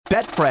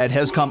Betfred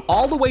has come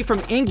all the way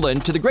from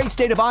England to the great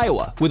state of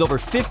Iowa with over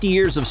 50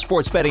 years of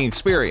sports betting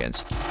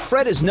experience.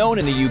 Fred is known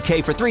in the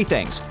UK for three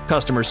things: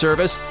 customer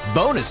service,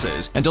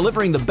 bonuses, and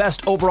delivering the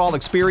best overall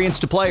experience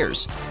to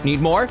players.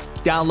 Need more?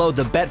 Download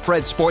the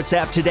Betfred Sports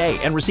app today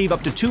and receive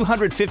up to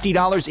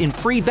 $250 in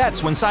free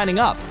bets when signing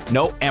up.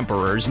 No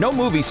emperors, no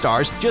movie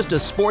stars, just a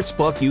sports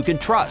book you can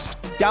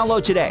trust.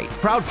 Download today.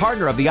 Proud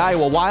partner of the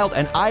Iowa Wild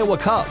and Iowa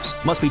Cubs.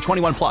 Must be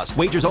 21 plus.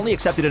 Wagers only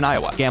accepted in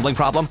Iowa. Gambling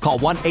problem? Call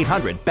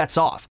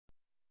 1-800-BETS-OFF.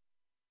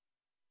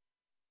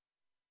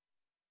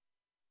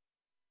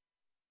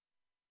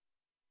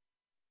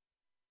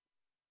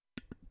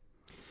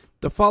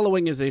 The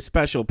following is a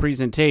special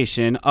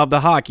presentation of the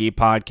Hockey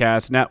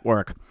Podcast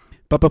Network.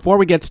 But before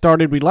we get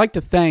started, we'd like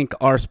to thank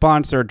our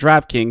sponsor,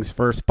 DraftKings,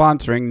 for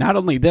sponsoring not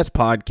only this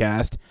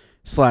podcast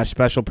 /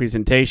 special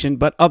presentation,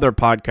 but other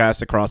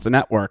podcasts across the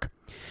network.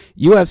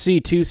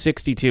 UFC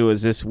 262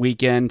 is this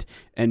weekend,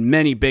 and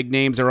many big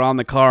names are on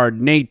the card.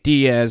 Nate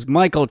Diaz,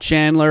 Michael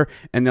Chandler,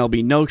 and there'll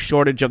be no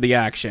shortage of the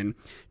action.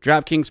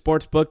 DraftKings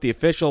Sportsbook, the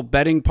official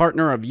betting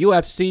partner of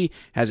UFC,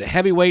 has a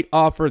heavyweight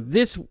offer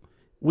this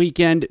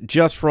weekend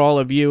just for all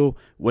of you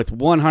with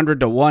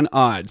 100-1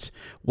 odds.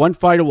 One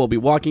fighter will be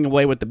walking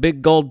away with the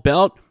big gold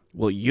belt.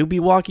 Will you be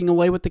walking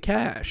away with the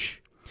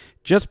cash?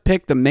 Just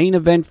pick the main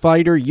event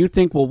fighter you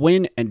think will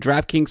win, and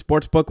DraftKings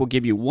Sportsbook will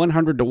give you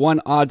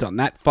 100-1 odds on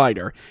that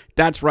fighter.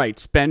 That's right,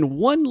 spend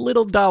one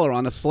little dollar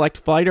on a select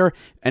fighter,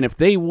 and if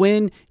they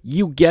win,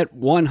 you get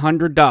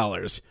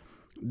 $100.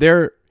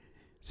 There's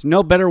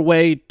no better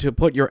way to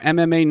put your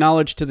MMA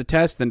knowledge to the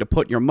test than to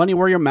put your money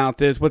where your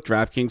mouth is with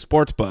DraftKings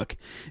Sportsbook.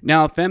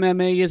 Now, if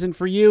MMA isn't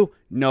for you,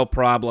 no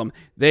problem.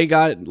 They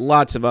got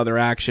lots of other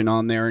action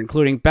on there,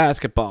 including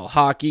basketball,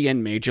 hockey,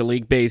 and Major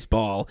League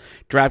Baseball.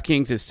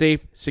 DraftKings is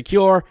safe,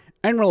 secure,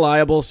 and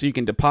reliable, so you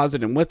can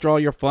deposit and withdraw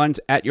your funds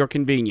at your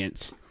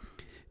convenience.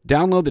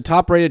 Download the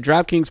top-rated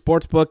DraftKings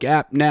Sportsbook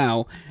app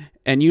now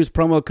and use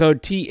promo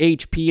code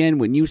THPN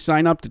when you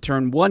sign up to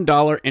turn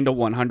 $1 into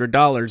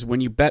 $100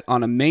 when you bet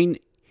on a main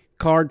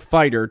card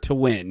fighter to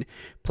win.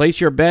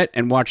 Place your bet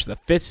and watch the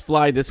fists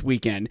fly this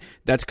weekend.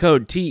 That's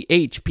code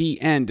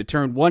THPN to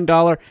turn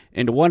 $1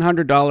 into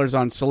 $100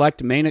 on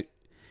select main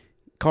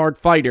card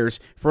fighters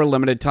for a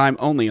limited time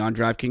only on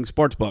DraftKings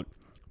Sportsbook.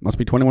 Must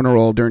be 21 or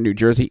older. New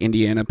Jersey,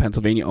 Indiana,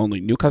 Pennsylvania only.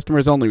 New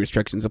customers only.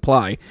 Restrictions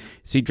apply.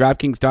 See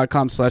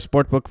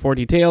DraftKings.com/sportsbook for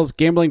details.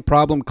 Gambling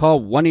problem?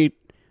 Call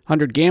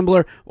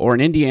 1-800-GAMBLER or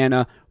in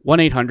Indiana,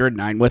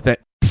 1-800-9-WITH-IT.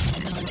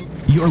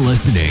 You're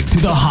listening to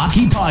the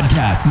Hockey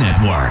Podcast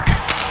Network.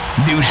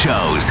 New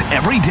shows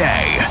every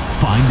day.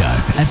 Find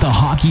us at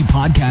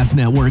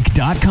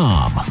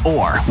thehockeypodcastnetwork.com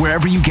or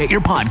wherever you get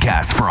your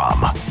podcasts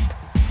from.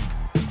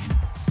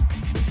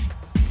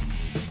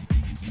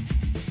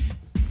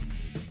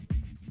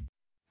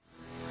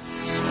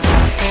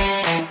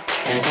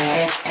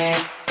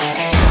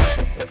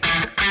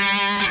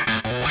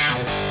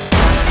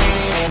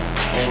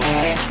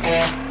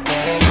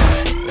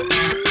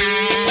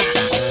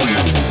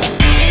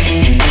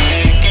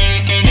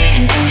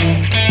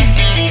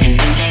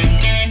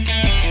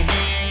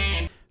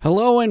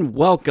 Hello and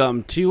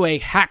welcome to a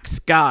hack's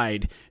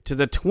guide to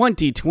the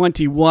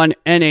 2021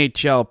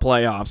 NHL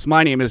playoffs.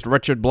 My name is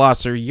Richard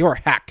Blosser, your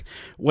hack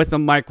with a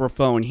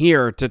microphone,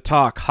 here to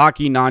talk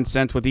hockey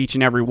nonsense with each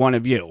and every one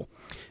of you.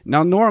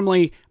 Now,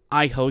 normally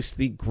I host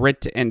the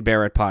Grit and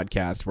Bear It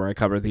podcast, where I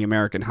cover the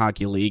American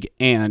Hockey League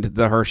and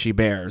the Hershey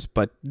Bears,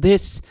 but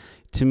this,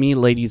 to me,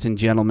 ladies and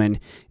gentlemen,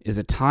 is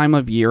a time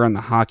of year in the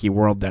hockey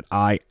world that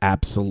I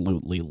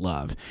absolutely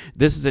love.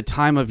 This is a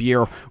time of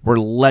year where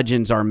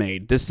legends are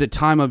made. This is a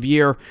time of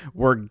year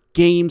where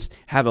games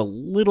have a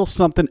little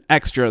something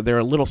extra. They're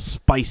a little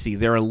spicy.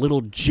 They're a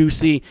little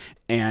juicy,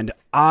 and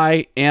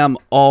I am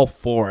all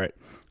for it.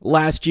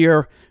 Last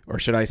year, or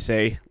should I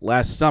say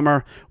last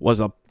summer, was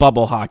a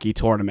bubble hockey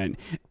tournament,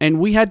 and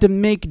we had to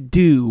make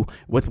do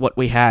with what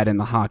we had in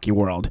the hockey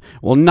world.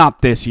 Well,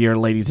 not this year,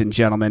 ladies and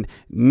gentlemen,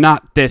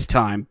 not this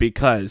time,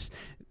 because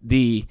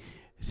the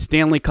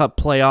Stanley Cup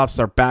playoffs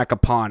are back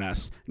upon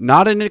us.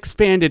 Not an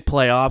expanded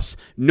playoffs,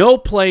 no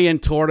play-in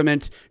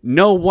tournament,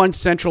 no one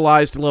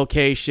centralized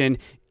location.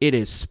 It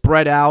is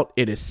spread out.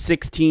 It is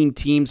 16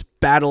 teams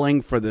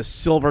battling for the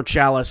silver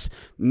chalice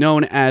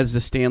known as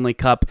the Stanley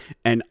Cup,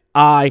 and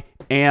I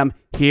am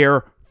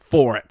here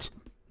for it.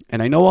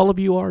 And I know all of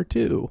you are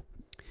too.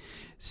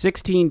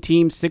 16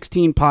 teams,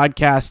 16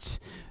 podcasts.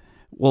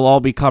 We'll all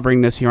be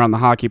covering this here on the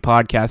Hockey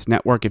Podcast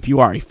Network. If you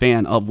are a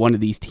fan of one of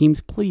these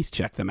teams, please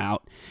check them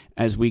out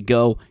as we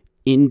go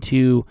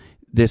into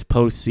this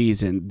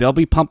postseason. They'll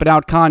be pumping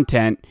out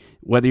content,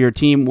 whether your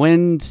team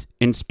wins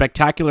in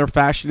spectacular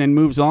fashion and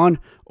moves on,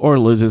 or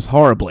loses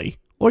horribly,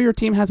 or your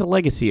team has a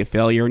legacy of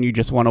failure and you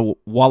just want to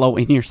wallow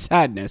in your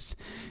sadness.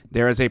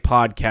 There is a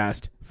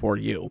podcast for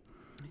you.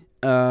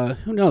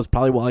 Who knows?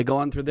 Probably while I go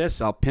on through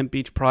this, I'll pimp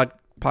each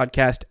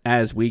podcast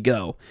as we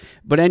go.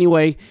 But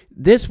anyway,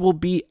 this will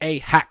be a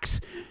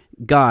hacks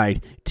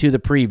guide to the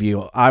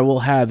preview. I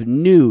will have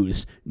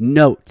news,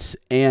 notes,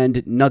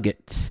 and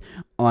nuggets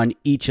on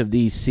each of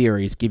these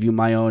series, give you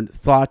my own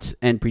thoughts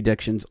and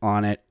predictions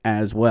on it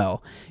as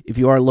well. If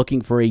you are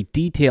looking for a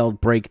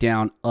detailed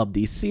breakdown of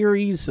the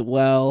series,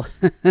 well,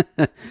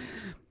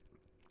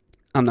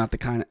 I'm not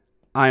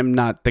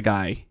the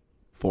guy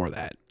for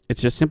that.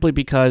 It's just simply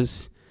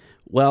because,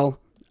 well,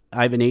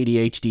 I have an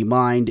ADHD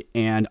mind,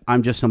 and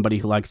I'm just somebody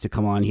who likes to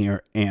come on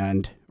here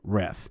and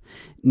riff.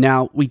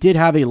 Now, we did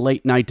have a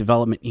late night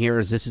development here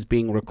as this is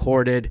being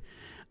recorded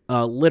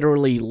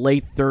literally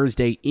late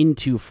Thursday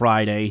into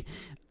Friday.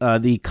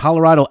 The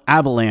Colorado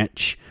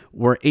Avalanche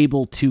were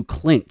able to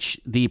clinch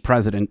the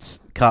President's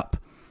Cup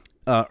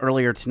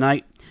earlier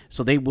tonight,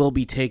 so they will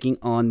be taking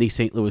on the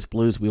St. Louis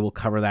Blues. We will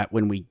cover that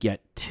when we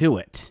get to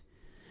it.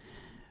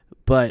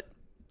 But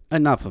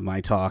enough of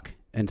my talk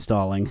and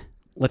stalling.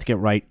 Let's get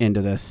right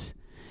into this.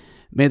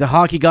 May the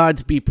hockey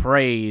gods be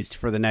praised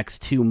for the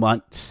next 2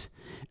 months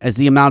as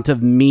the amount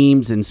of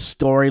memes and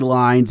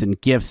storylines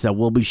and gifts that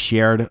will be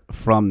shared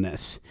from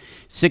this.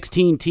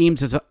 16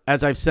 teams,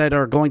 as I've said,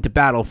 are going to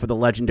battle for the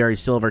legendary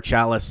Silver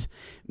Chalice.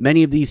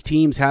 Many of these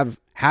teams have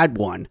had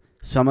one.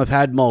 Some have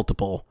had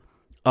multiple.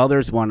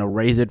 Others want to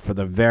raise it for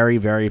the very,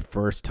 very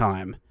first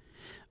time.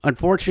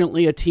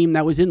 Unfortunately, a team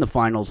that was in the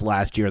finals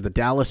last year, the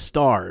Dallas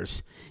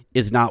Stars,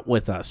 is not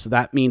with us. So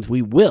that means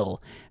we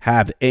will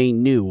have a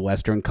new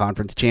Western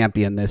Conference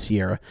champion this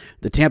year.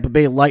 The Tampa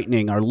Bay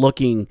Lightning are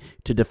looking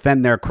to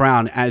defend their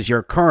crown as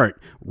your current,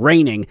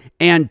 reigning,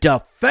 and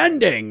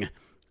defending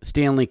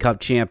Stanley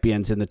Cup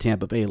champions in the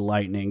Tampa Bay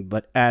Lightning.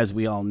 But as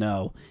we all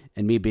know,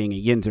 and me being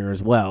a Yinzer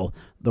as well,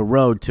 the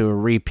road to a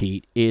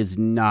repeat is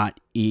not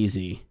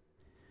easy.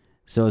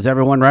 So is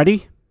everyone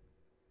ready?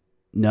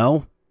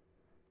 No?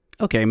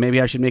 Okay, maybe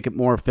I should make it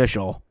more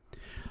official.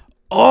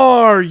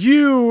 Are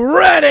you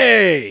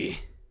ready,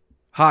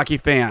 hockey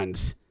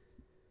fans?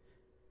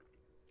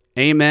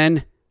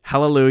 Amen.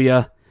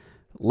 Hallelujah.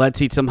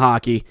 Let's eat some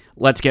hockey.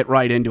 Let's get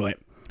right into it.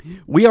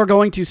 We are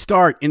going to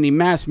start in the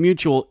Mass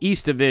Mutual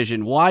East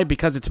Division. Why?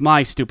 Because it's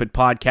my stupid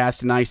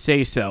podcast and I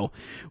say so.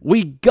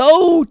 We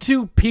go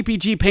to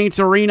PPG Paints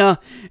Arena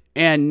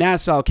and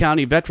Nassau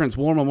County Veterans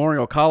War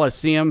Memorial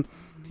Coliseum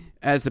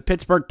as the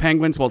Pittsburgh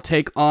Penguins will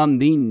take on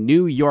the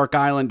New York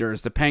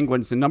Islanders. The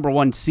Penguins, the number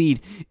 1 seed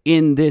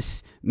in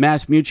this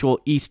Mass Mutual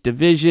East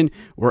Division,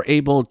 were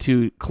able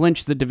to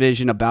clinch the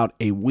division about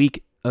a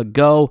week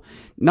ago.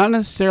 Not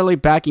necessarily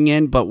backing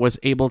in, but was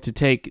able to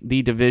take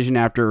the division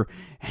after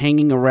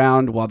hanging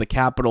around while the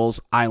Capitals,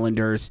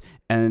 Islanders,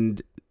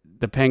 and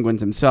the Penguins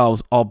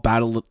themselves all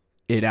battled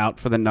it out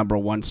for the number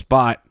 1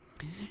 spot.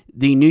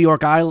 The New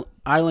York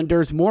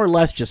Islanders more or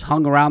less just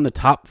hung around the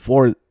top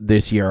 4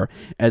 this year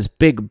as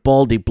big,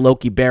 baldy,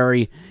 blokey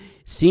Barry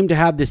seemed to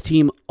have this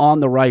team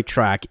on the right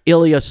track.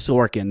 Ilya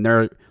Sorkin,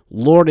 their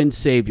Lord and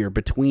Savior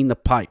between the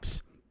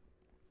pipes,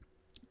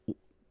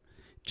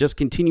 just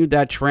continued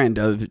that trend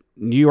of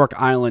New York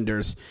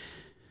Islanders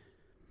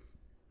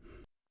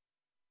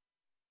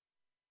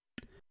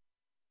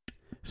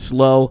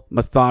slow,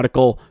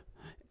 methodical,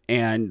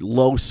 and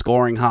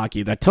low-scoring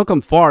hockey that took them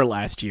far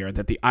last year,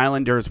 that the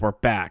Islanders were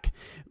back.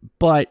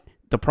 But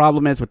the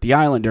problem is with the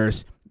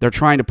Islanders, they're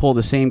trying to pull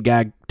the same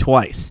gag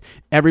twice.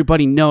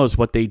 Everybody knows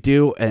what they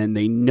do, and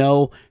they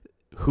know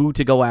who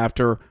to go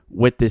after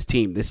with this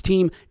team. This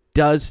team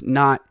does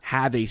not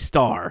have a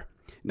star.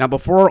 Now,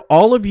 before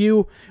all of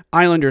you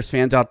Islanders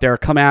fans out there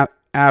come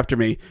after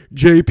me,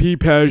 JP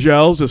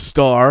Pagel's a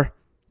star.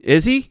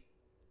 Is he?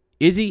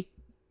 Is he?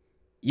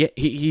 Yeah,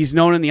 he's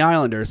known in the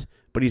Islanders,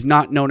 but he's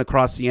not known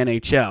across the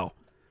NHL.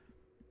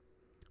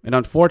 And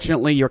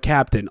unfortunately, your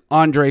captain,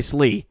 Andres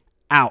Lee,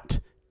 out.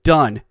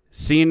 Done.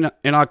 Seen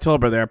in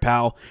October there,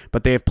 pal.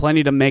 But they have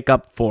plenty to make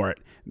up for it.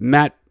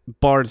 Matt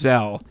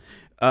Barzell,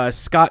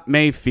 Scott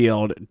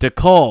Mayfield,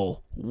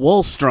 DeCole,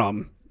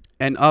 Wohlstrom,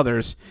 and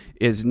others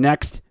is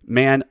next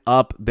man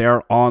up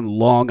there on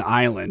Long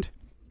Island.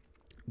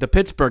 The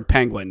Pittsburgh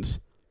Penguins,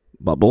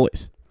 my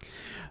boys.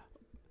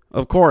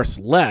 Of course,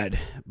 led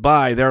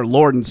by their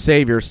Lord and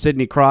Savior,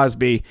 Sidney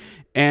Crosby,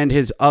 and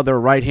his other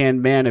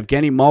right-hand man,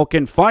 Evgeny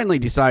Malkin, finally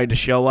decided to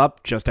show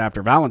up just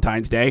after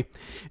Valentine's Day.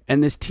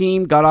 And this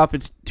team got off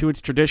to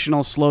its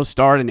traditional slow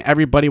start, and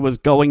everybody was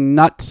going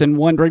nuts and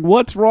wondering,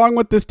 what's wrong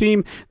with this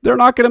team? They're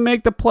not going to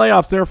make the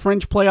playoffs. They're a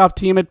fringe playoff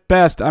team at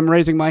best. I'm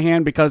raising my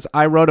hand because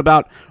I wrote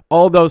about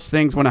all those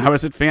things when I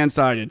was at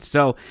Fansided.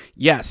 So,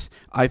 yes,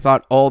 I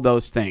thought all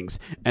those things.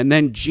 And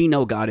then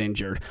Gino got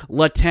injured.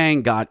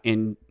 Letang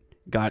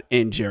got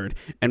injured,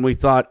 and we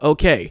thought,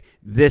 okay,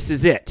 this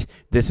is it.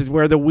 This is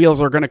where the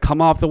wheels are going to come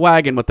off the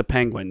wagon with the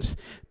Penguins.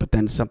 But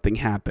then something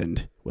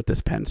happened with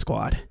this Pen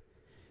squad.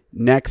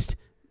 Next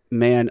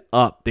man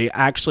up. They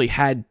actually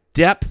had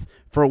depth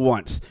for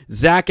once.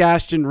 Zach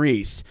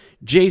Ashton-Reese,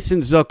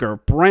 Jason Zucker,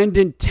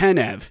 Brendan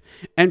Tenev,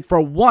 and for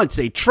once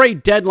a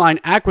trade deadline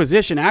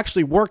acquisition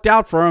actually worked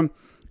out for him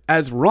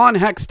as Ron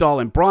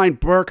Hextall and Brian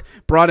Burke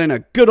brought in a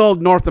good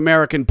old North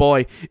American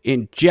boy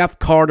in Jeff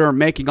Carter,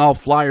 making all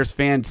Flyers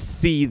fans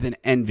seethe in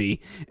envy.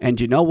 And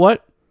you know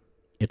what?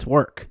 It's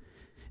work.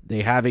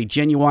 They have a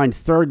genuine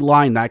third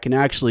line that can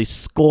actually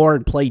score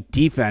and play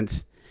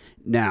defense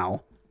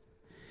now.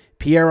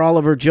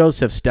 Pierre-Olivier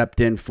Joseph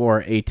stepped in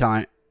for a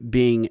time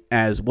being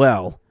as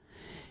well.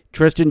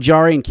 Tristan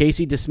Jarry and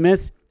Casey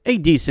DeSmith, a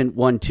decent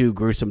 1-2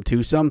 gruesome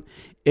twosome.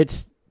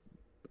 It's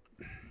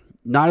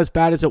not as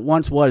bad as it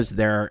once was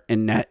there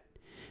in net.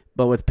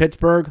 But with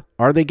Pittsburgh,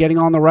 are they getting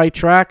on the right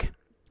track?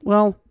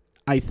 Well,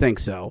 I think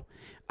so.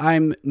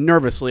 I'm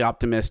nervously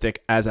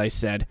optimistic, as I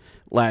said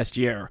last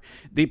year.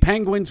 The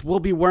Penguins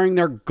will be wearing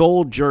their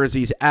gold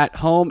jerseys at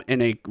home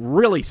in a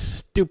really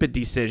stupid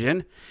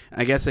decision.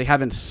 I guess they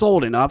haven't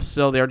sold enough,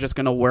 so they're just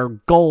going to wear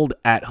gold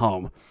at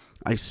home.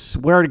 I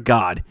swear to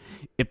God,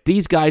 if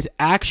these guys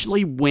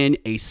actually win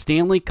a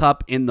Stanley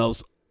Cup in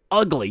those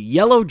ugly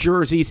yellow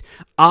jerseys,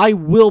 I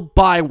will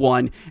buy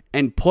one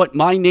and put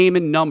my name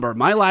and number,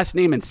 my last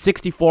name and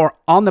 64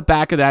 on the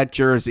back of that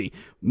jersey.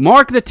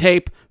 Mark the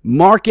tape,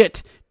 mark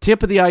it.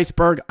 Tip of the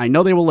iceberg. I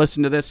know they will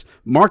listen to this.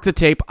 Mark the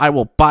tape. I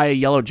will buy a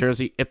yellow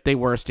jersey if they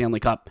wear a Stanley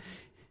Cup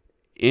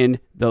in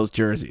those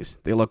jerseys.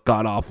 They look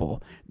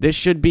god-awful. This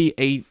should be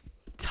a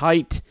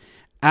tight,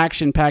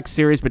 action-packed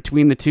series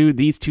between the two.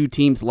 These two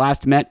teams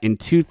last met in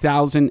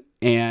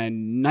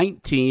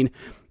 2019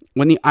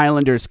 when the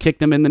Islanders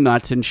kicked them in the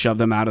nuts and shoved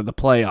them out of the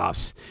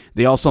playoffs.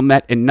 They also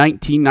met in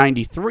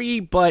 1993,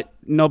 but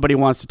nobody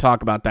wants to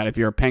talk about that if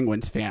you're a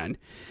Penguins fan.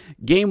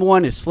 Game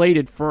 1 is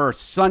slated for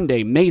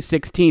Sunday, May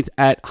 16th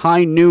at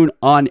high noon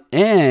on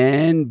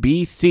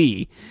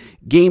NBC.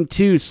 Game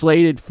 2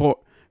 slated for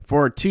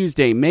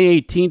Tuesday,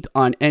 May 18th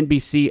on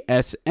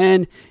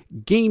NBCSN.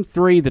 Game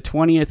 3, the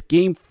 20th.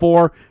 Game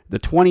 4, the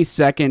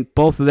 22nd.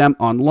 Both of them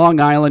on Long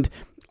Island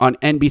on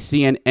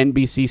NBC and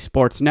NBC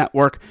Sports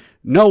Network.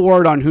 No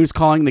word on who's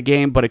calling the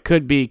game, but it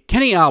could be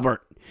Kenny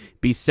Albert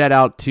be set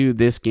out to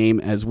this game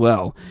as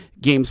well.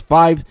 Games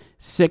 5,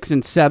 6,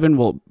 and 7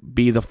 will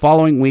be the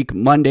following week,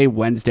 Monday,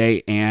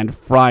 Wednesday, and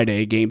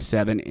Friday, Game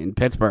 7 in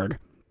Pittsburgh.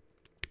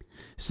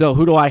 So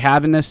who do I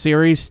have in this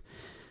series?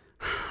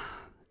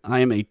 I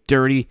am a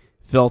dirty,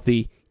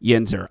 filthy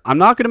Yinzer. I'm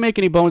not going to make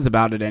any bones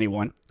about it,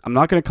 anyone. I'm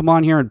not going to come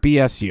on here and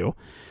BS you,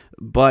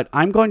 but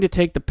I'm going to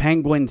take the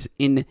Penguins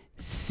in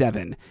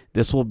 7.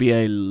 This will be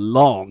a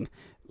long,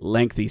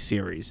 lengthy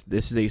series.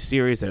 This is a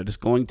series that is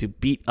going to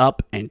beat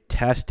up and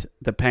test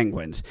the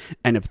Penguins.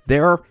 And if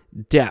their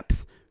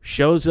depth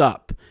shows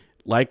up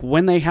like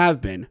when they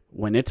have been,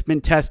 when it's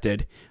been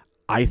tested,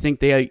 I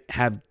think they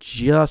have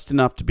just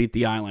enough to beat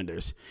the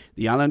Islanders.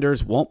 The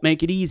Islanders won't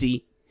make it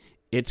easy.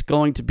 It's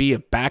going to be a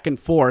back and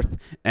forth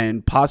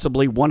and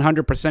possibly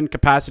 100%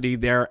 capacity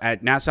there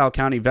at Nassau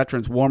County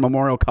Veterans War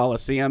Memorial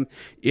Coliseum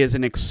is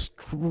an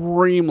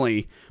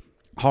extremely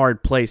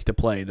hard place to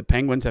play. The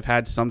Penguins have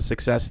had some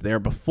success there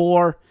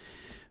before,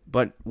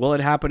 but will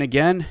it happen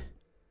again?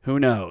 Who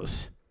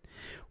knows?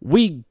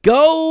 We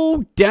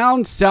go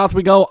down south.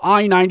 We go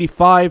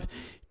I-95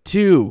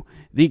 to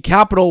the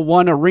Capital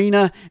One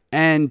Arena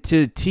and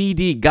to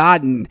TD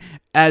Garden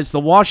as the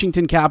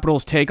Washington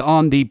Capitals take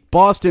on the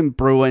Boston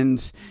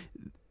Bruins.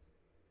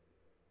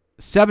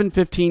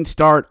 7:15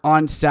 start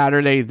on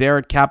Saturday there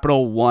at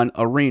Capital One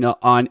Arena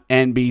on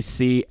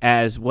NBC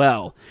as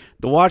well.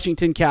 The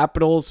Washington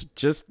Capitals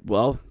just,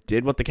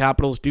 did what the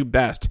Capitals do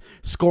best.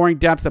 Scoring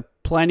depth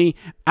aplenty.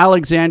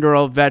 Alexander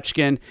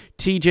Ovechkin,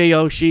 TJ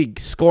Oshie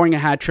scoring a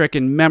hat trick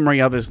in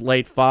memory of his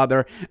late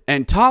father.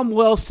 And Tom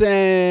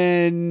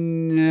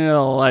Wilson,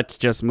 let's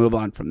just move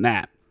on from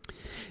that.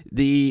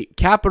 The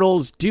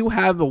Capitals do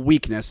have a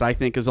weakness, I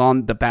think, is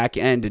on the back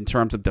end in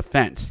terms of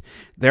defense.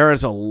 There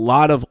is a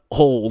lot of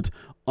hold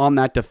on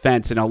that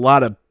defense and a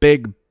lot of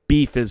big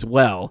beef as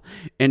well.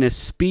 In a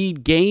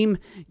speed game,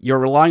 you're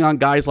relying on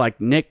guys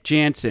like Nick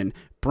Jansen,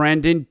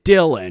 Brendan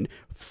Dillon,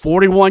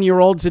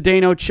 41-year-old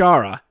Zdeno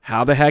Chara.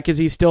 How the heck is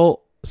he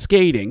still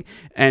skating?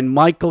 And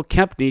Michael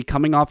Kempny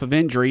coming off of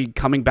injury,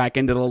 coming back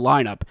into the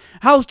lineup.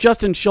 How's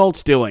Justin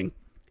Schultz doing?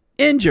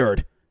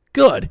 Injured.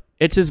 Good.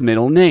 It's his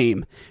middle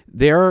name.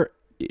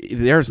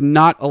 There's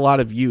not a lot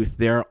of youth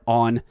there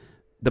on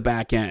the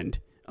back end,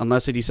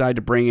 unless they decide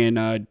to bring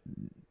in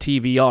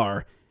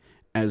TVR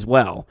as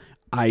well.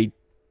 I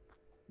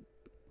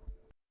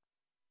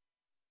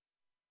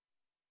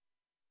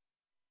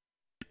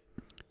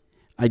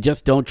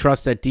just don't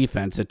trust that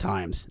defense at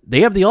times.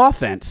 They have the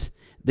offense.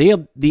 They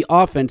have the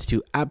offense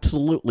to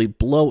absolutely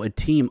blow a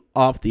team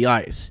off the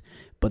ice.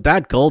 But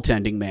that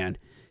goaltending, man,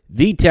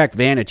 Vitek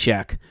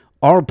Vanacek,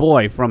 our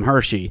boy from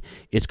Hershey,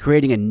 is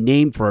creating a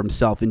name for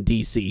himself in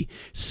D.C.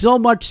 So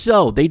much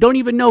so, they don't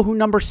even know who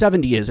number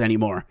 70 is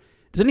anymore.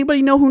 Does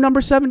anybody know who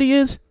number 70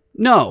 is?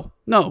 No.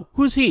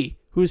 Who's he?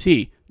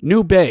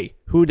 New Bay.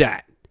 Who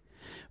dat?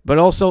 But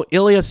also,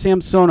 Ilya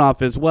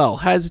Samsonov as well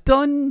has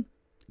done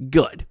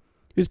good.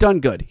 He's done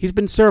good. He's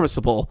been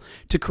serviceable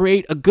to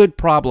create a good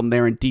problem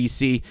there in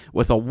D.C.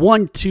 with a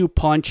 1-2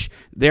 punch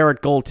there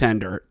at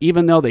goaltender.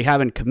 Even though they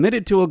haven't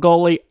committed to a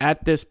goalie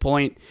at this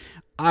point,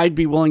 I'd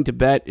be willing to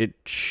bet it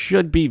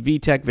should be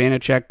Vitek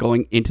Vanacek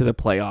going into the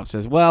playoffs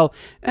as well.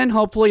 And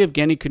hopefully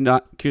Evgeny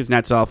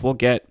Kuznetsov will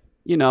get,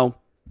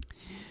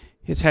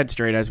 his head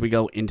straight as we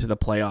go into the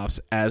playoffs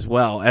as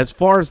well. As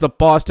far as the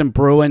Boston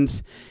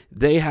Bruins,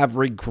 they have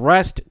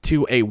regressed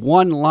to a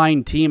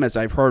one-line team, as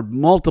I've heard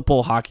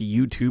multiple hockey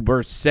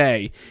YouTubers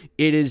say.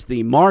 It is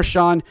the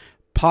Marchand,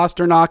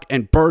 Pasternak,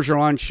 and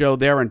Bergeron show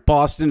there in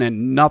Boston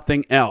and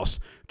nothing else.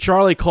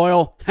 Charlie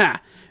Coyle,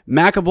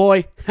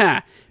 McAvoy,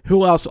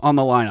 Who else on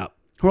the lineup?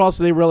 Who else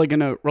are they really going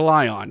to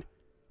rely on?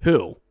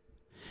 Who?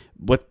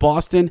 With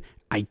Boston,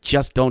 I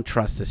just don't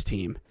trust this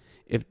team.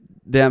 If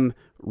them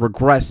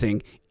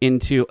regressing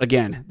into,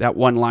 again, that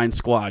one-line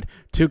squad.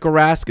 Tuukka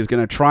Rask is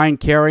going to try and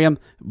carry him,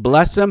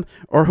 bless him,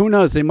 or who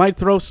knows, they might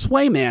throw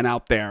Swayman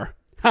out there.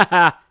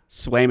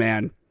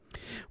 Swayman.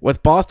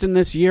 With Boston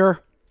this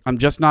year, I'm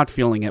just not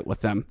feeling it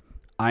with them.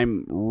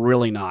 I'm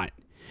really not.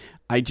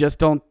 I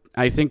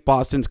think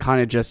Boston's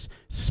kind of just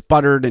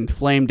sputtered and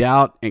flamed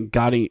out and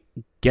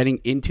getting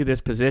into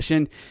this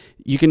position.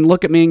 You can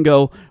look at me and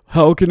go,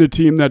 how can a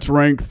team that's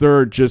ranked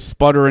third just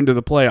sputter into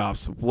the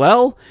playoffs?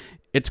 Well,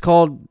 it's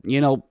called,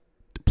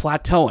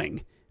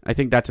 plateauing. I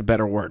think that's a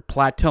better word.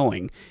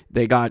 Plateauing.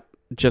 They got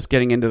just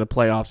getting into the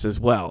playoffs as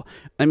well.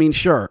 I mean,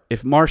 sure,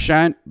 if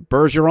Marchand,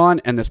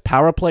 Bergeron, and this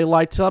power play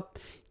lights up,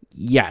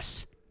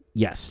 yes,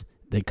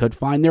 they could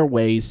find their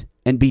ways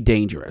and be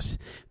dangerous.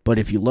 But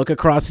if you look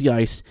across the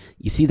ice,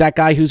 you see that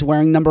guy who's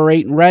wearing number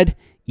 8 in red?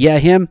 Yeah,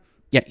 him.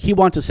 Yeah, he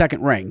wants a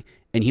second ring,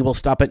 and he will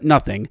stop at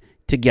nothing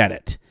to get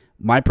it.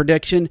 My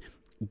prediction,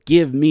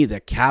 give me the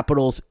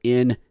Capitals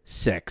in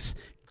 6.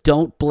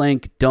 Don't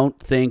blink, don't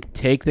think,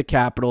 take the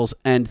Capitals,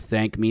 and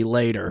thank me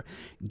later.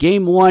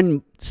 Game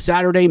 1,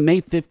 Saturday,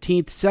 May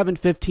 15th,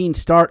 7:15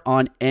 start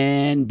on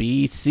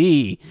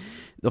NBC.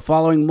 The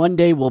following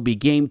Monday will be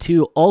Game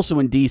 2, also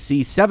in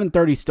DC,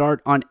 7:30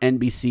 start on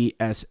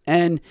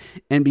NBCSN.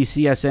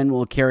 NBCSN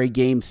will carry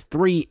Games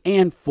 3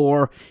 and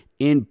 4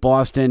 in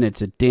Boston.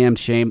 It's a damn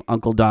shame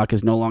Uncle Doc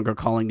is no longer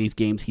calling these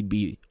games. He'd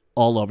be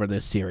all over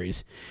this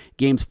series.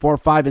 Games 4,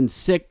 5, and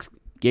 6,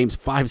 Games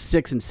 5,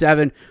 6, and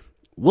 7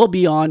 will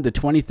be on the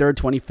 23rd,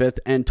 25th,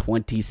 and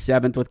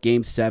 27th with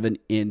Game 7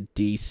 in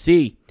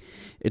DC.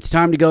 It's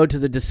time to go to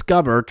the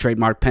Discover,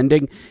 trademark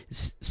pending,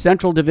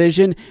 Central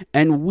Division,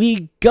 and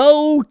we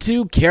go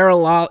to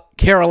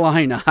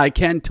Carolina. I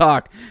can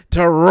talk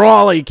to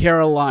Raleigh,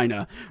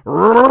 Carolina.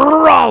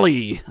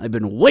 Raleigh! I've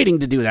been waiting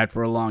to do that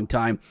for a long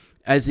time.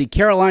 As the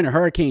Carolina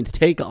Hurricanes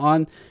take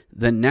on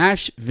the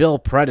Nashville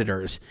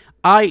Predators,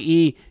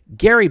 i.e.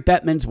 Gary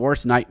Bettman's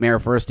worst nightmare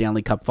for a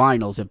Stanley Cup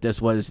Finals if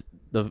this was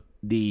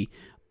the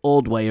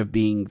old way of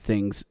being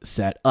things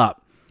set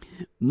up.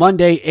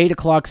 Monday, 8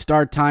 o'clock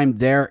start time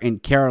there in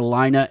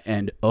Carolina,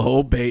 and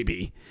oh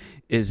baby,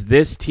 is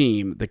this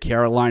team, the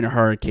Carolina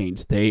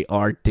Hurricanes, they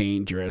are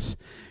dangerous.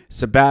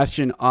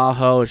 Sebastian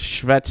Aho,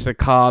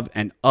 Shvetsnikov,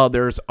 and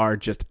others are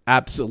just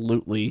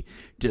absolutely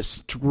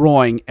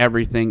destroying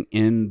everything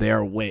in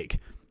their wake.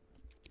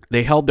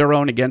 They held their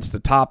own against the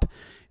top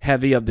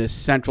heavy of this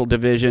Central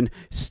Division,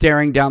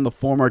 staring down the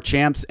former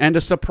champs and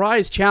a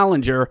surprise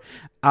challenger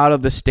out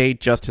of the state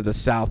just to the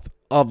south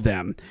of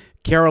them.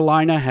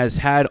 Carolina has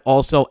had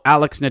also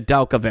Alex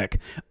Nedeljkovic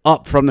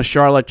up from the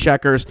Charlotte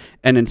Checkers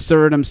and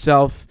inserted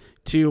himself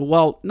to,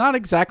 well, not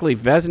exactly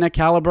Vezina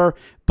caliber,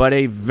 but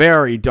a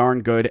very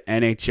darn good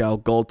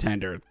NHL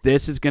goaltender.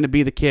 This is going to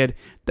be the kid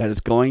that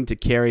is going to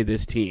carry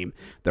this team.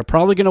 They're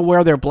probably going to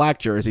wear their black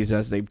jerseys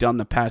as they've done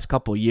the past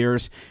couple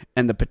years,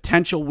 and the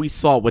potential we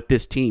saw with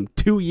this team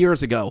 2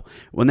 years ago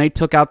when they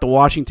took out the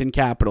Washington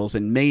Capitals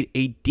and made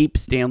a deep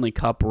Stanley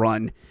Cup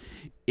run,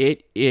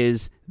 it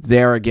is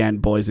there again,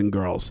 boys and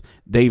girls.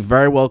 They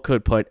very well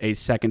could put a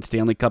second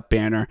Stanley Cup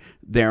banner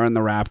there in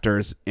the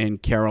rafters in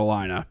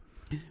Carolina.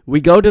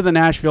 We go to the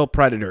Nashville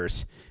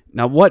Predators.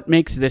 Now, what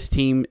makes this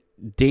team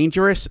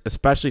dangerous,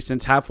 especially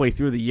since halfway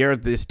through the year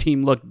this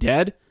team looked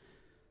dead?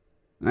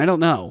 I don't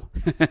know.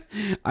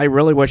 I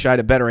really wish I had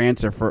a better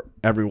answer for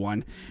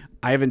everyone.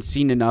 I haven't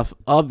seen enough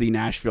of the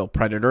Nashville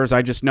Predators.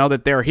 I just know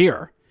that they're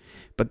here.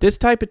 But this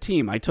type of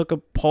team, I took a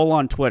poll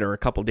on Twitter a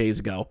couple days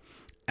ago,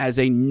 as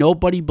a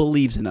nobody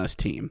believes in us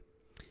team.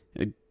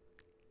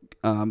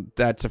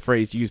 That's a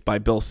phrase used by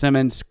Bill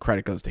Simmons.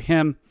 Credit goes to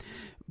him.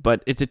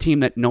 But it's a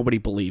team that nobody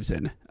believes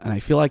in. And I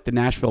feel like the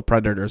Nashville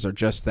Predators are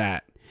just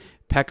that.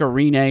 Pekka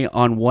Rinne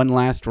on one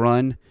last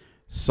run.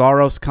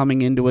 Saros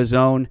coming into his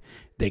own.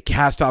 They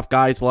cast off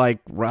guys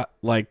like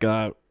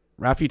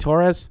Raffi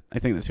Torres. I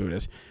think that's who it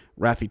is.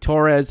 Raffi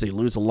Torres. They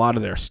lose a lot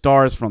of their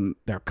stars from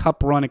their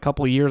cup run a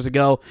couple of years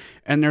ago.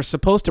 And they're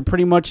supposed to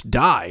pretty much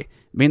die.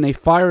 I mean, they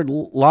fired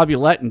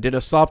Laviolette and did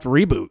a soft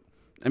reboot.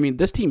 I mean,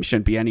 this team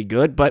shouldn't be any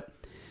good, but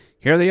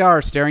here they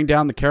are staring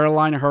down the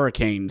Carolina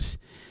Hurricanes.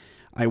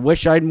 I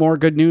wish I had more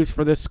good news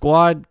for this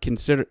squad,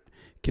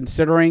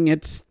 considering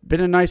it's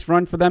been a nice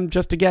run for them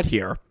just to get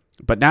here.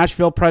 But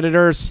Nashville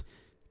Predators,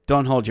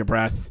 don't hold your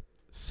breath.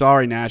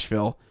 Sorry,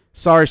 Nashville.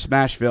 Sorry,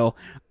 Smashville.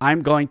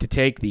 I'm going to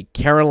take the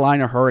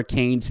Carolina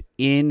Hurricanes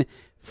in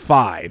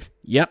 5.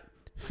 Yep,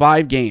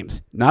 5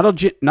 games. Not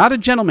a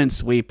gentleman's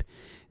sweep.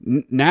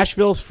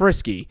 Nashville's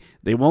frisky.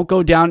 They won't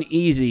go down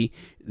easy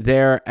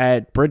there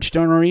at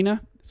Bridgestone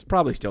Arena. It's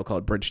probably still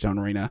called Bridgestone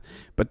Arena.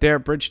 But they're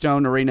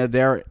Bridgestone Arena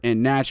there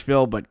in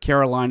Nashville, but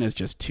Carolina is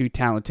just too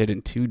talented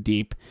and too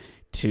deep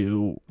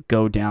to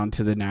go down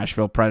to the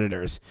Nashville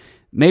Predators.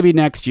 Maybe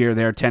next year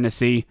there,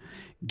 Tennessee.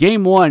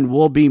 Game 1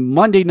 will be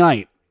Monday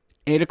night,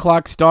 8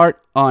 o'clock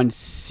start on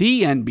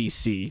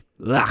CNBC.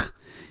 Ugh.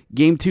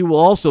 Game 2 will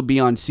also be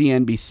on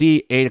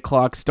CNBC, 8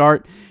 o'clock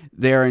start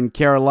there in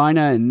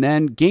Carolina. And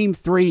then Game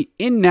 3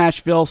 in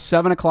Nashville,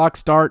 7 o'clock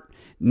start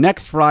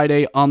next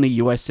Friday on the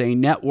USA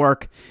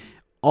Network.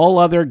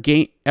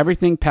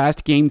 Everything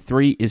past Game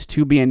 3 is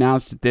to be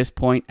announced at this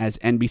point, as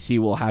NBC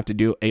will have to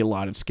do a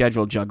lot of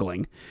schedule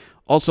juggling.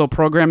 Also,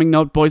 programming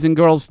note, boys and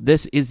girls,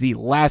 this is the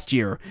last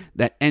year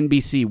that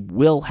NBC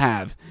will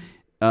have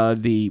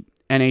the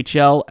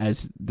NHL,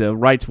 as the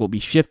rights will be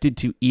shifted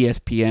to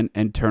ESPN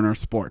and Turner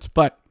Sports.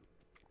 But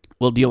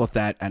we'll deal with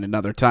that at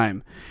another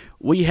time.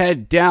 We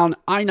head down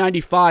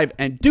I-95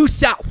 and due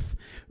south,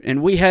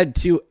 and we head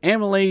to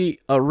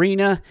Amalie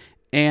Arena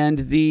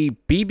and the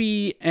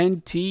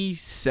BB&T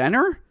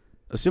Center,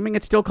 assuming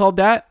it's still called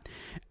that,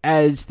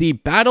 as the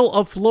Battle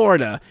of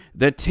Florida,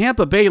 the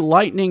Tampa Bay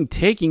Lightning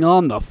taking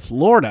on the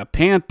Florida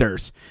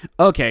Panthers.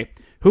 Okay,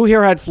 who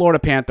here had Florida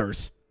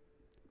Panthers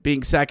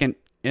being second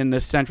in the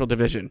Central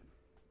Division?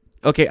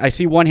 Okay, I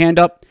see one hand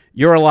up.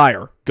 You're a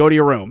liar. Go to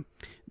your room.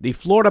 The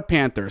Florida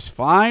Panthers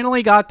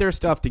finally got their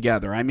stuff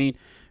together. I mean,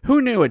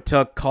 who knew it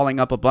took calling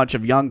up a bunch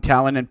of young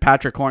talent and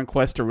Patrick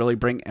Hornquist to really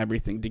bring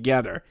everything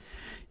together?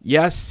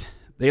 Yes,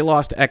 they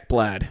lost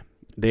Ekblad.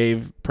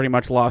 They've pretty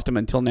much lost him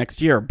until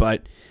next year,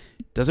 but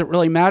does it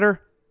really matter?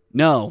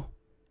 No,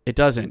 it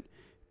doesn't.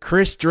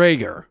 Chris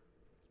Drager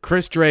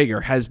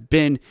has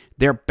been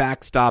their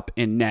backstop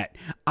in net.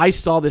 I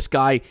saw this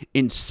guy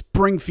in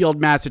Springfield,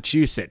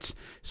 Massachusetts.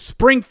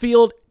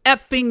 Springfield,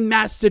 effing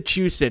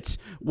Massachusetts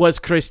was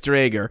Chris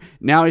Drager.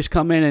 Now he's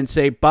come in and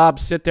say, Bob,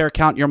 sit there,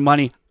 count your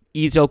money.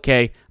 He's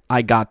okay.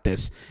 I got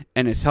this.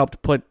 And has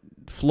helped put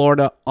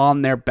Florida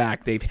on their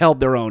back. They've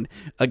held their own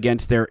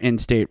against their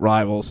in-state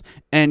rivals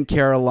and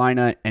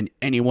Carolina and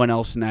anyone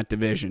else in that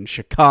division.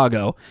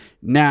 Chicago,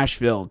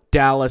 Nashville,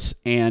 Dallas,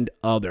 and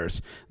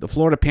others. The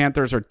Florida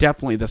Panthers are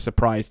definitely the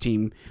surprise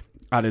team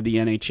out of the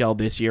NHL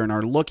this year and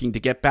are looking to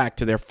get back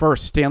to their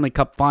first Stanley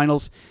Cup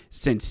Finals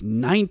since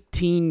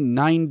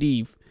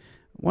 1990. I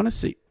want to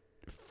say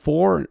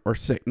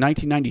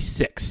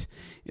 1996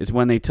 is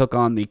when they took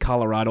on the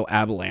Colorado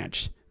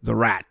Avalanche, the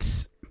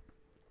Rats.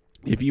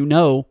 If you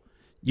know,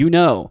 you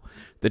know.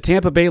 The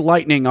Tampa Bay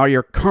Lightning are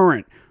your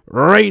current,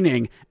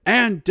 reigning,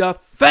 and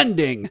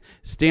defending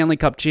Stanley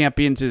Cup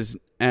champions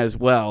as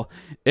well.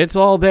 It's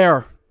all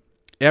there.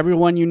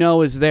 Everyone you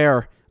know is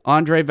there.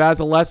 Andrei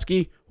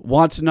Vasilevsky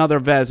wants another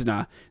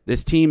Vezina.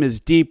 This team is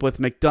deep with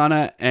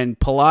McDonough and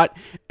Palat.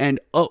 And,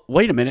 oh,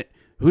 wait a minute.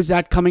 Who's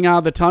that coming out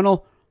of the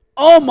tunnel?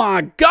 Oh,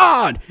 my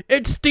God!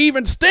 It's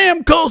Steven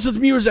Stamkos'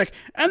 music.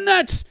 And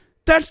that's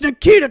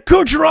Nikita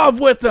Kucherov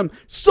with them.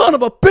 Son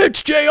of a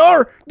bitch,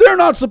 JR. They're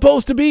not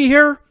supposed to be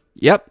here.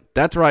 Yep,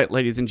 that's right,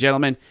 ladies and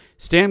gentlemen.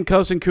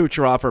 Stamkos and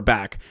Kucherov are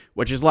back,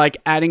 which is like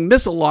adding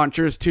missile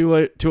launchers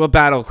to a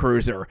battle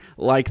cruiser,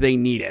 like they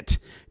need it.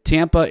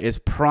 Tampa is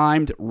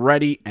primed,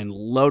 ready, and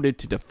loaded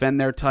to defend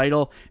their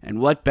title,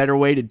 and what better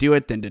way to do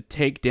it than to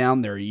take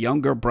down their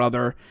younger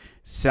brother,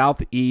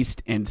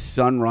 Southeast and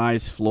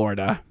Sunrise,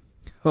 Florida.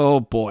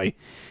 Oh boy,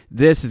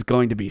 this is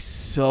going to be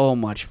so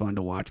much fun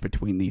to watch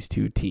between these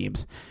two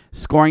teams.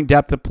 Scoring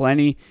depth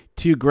aplenty,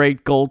 two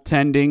great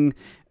goaltending,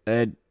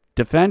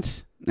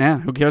 defense.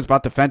 Who cares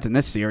about defense in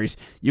this series?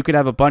 You could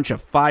have a bunch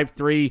of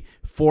 5-3,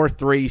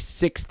 4-3,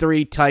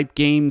 6-3 type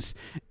games,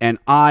 and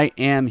I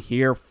am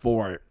here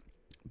for it.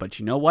 But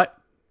you know what?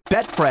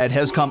 Betfred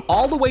has come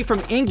all the way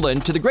from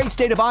England to the great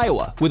state of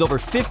Iowa with over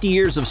 50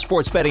 years of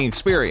sports betting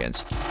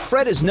experience.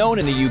 Fred is known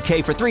in the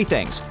UK for three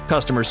things: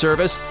 customer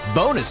service,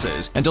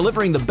 bonuses, and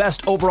delivering the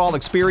best overall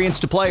experience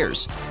to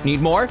players.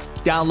 Need more?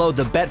 Download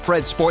the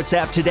Betfred Sports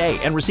app today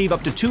and receive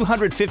up to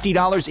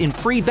 $250 in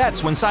free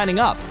bets when signing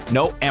up.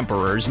 No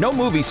emperors, no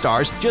movie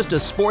stars, just a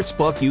sports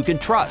book you can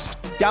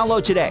trust.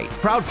 Download today.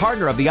 Proud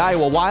partner of the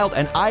Iowa Wild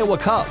and Iowa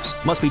Cubs.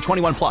 Must be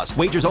 21 plus.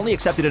 Wagers only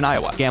accepted in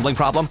Iowa. Gambling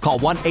problem? Call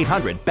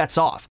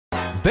 1-800-BETS-OFF.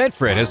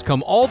 Betfred has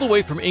come all the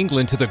way from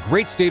England to the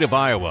great state of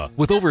Iowa.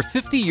 With over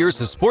 50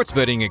 years of sports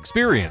betting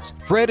experience,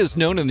 Fred is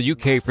known in the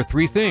UK for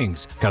three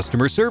things: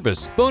 customer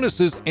service,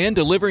 bonuses, and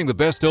delivering the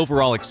best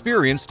overall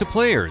experience to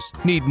players.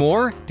 Need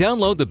more?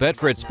 Download the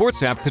Betfred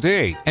Sports app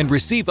today and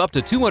receive up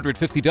to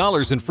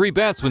 $250 in free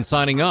bets when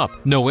signing up.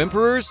 No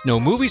emperors, no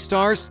movie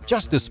stars,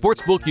 just a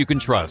sportsbook you can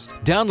trust.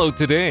 Download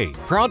today.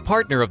 Proud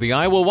partner of the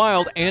Iowa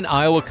Wild and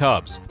Iowa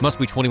Cubs. Must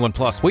be 21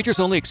 plus. Wagers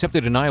only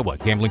accepted in Iowa.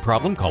 Gambling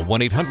problem? Call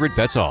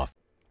 1-800-BETS-OFF.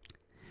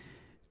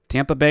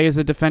 Tampa Bay is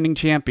the defending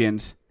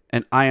champions,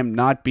 and I am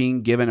not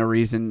being given a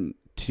reason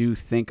to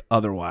think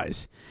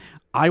otherwise.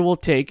 I will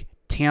take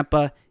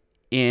Tampa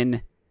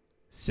in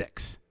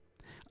 6.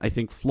 I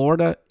think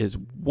Florida is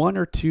one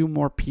or two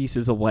more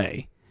pieces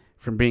away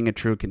from being a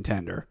true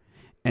contender.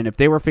 And if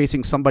they were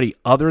facing somebody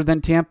other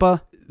than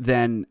Tampa,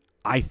 then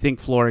I think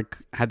Florida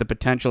had the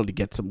potential to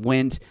get some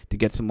wins, to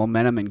get some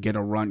momentum, and get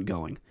a run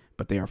going.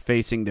 But they are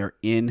facing their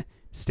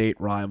in-state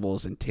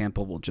rivals, and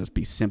Tampa will just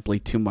be simply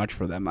too much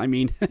for them. I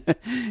mean,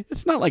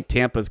 it's not like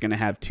Tampa's going to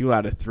have 2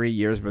 out of 3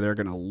 years where they're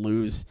going to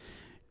lose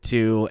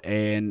to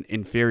an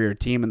inferior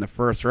team in the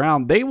first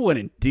round. They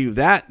wouldn't do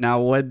that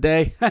now, would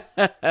they?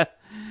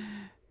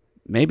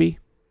 Maybe.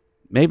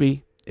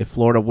 If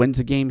Florida wins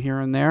a game here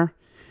and there,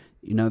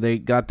 they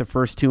got the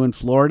first 2 in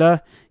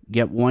Florida,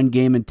 get 1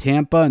 game in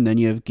Tampa, and then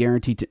you have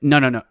guaranteed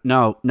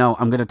No,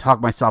 I'm going to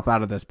talk myself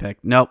out of this pick.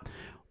 Nope.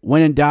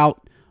 When in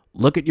doubt,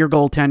 look at your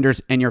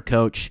goaltenders and your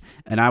coach,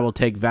 and I will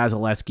take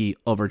Vasilevsky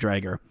over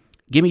Drager.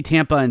 Give me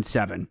Tampa in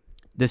 7.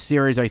 This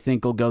series, I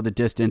think, will go the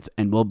distance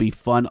and will be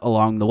fun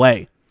along the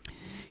way.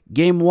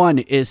 Game 1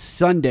 is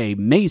Sunday,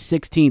 May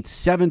 16th,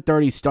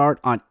 7:30 start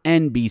on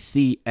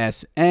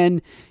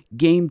NBCSN.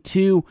 Game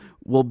 2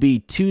 will be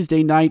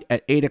Tuesday night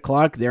at 8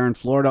 o'clock there in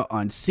Florida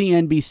on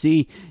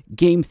CNBC.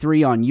 Game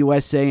 3 on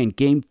USA and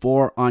Game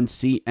 4 on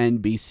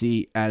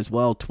CNBC as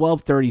well.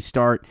 12:30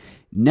 start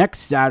next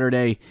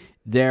Saturday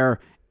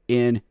there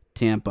in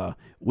Tampa.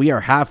 We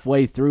are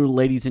halfway through,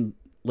 ladies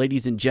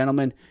and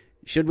gentlemen.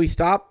 Should we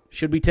stop?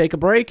 Should we take a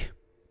break?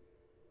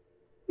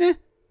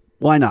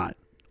 Why not?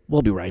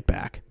 We'll be right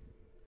back.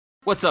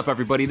 What's up,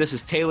 everybody? This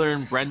is Taylor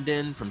and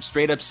Brendan from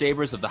Straight Up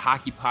Sabres of the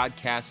Hockey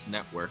Podcast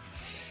Network.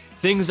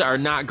 Things are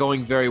not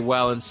going very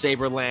well in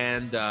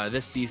Saberland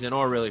this season,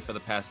 or really for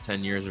the past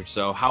 10 years or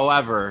so.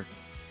 However,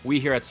 we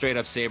here at Straight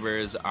Up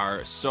Sabres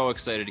are so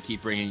excited to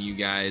keep bringing you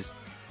guys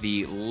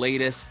the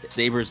latest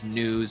Sabres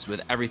news,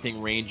 with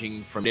everything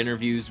ranging from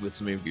interviews with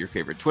some of your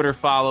favorite Twitter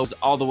follows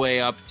all the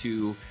way up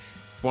to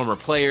former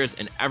players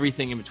and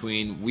everything in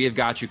between. We have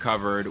got you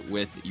covered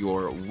with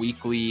your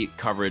weekly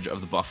coverage of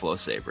the Buffalo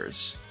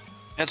Sabres.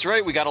 That's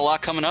right. We got a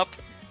lot coming up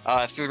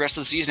through the rest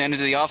of the season and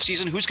into the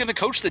offseason. Who's going to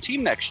coach the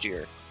team next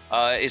year?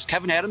 Is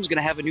Kevin Adams going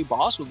to have a new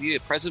boss? Will he be a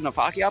president of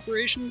hockey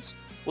operations?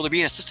 Will there be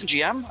an assistant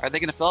GM? Are they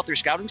going to fill out their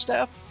scouting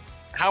staff?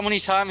 How many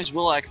times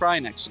will I cry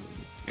next season?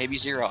 Maybe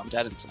 0. I'm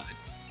dead inside.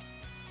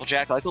 Will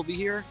Jack Eichel be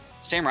here?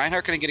 Sam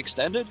Reinhart going to get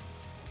extended?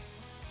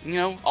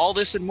 All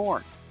this and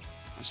more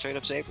on Straight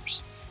Up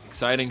Sabres.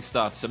 Exciting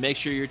stuff. So make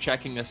sure you're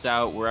checking us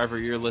out wherever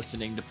you're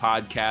listening to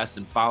podcasts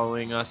and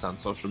following us on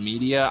social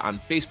media, on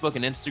Facebook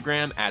and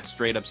Instagram at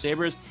Straight Up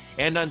Sabres,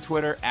 and on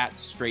Twitter at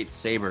Straight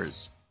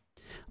Sabres.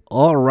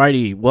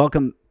 Alrighty,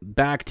 welcome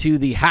back to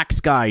the Hacks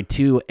Guide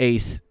to a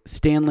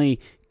Stanley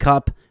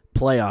Cup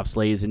Playoffs,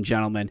 ladies and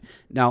gentlemen.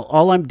 Now,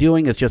 all I'm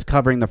doing is just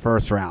covering the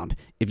first round.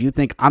 If you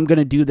think I'm going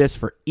to do this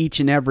for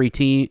each and every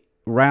team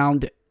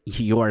round,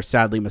 you are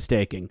sadly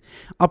mistaken.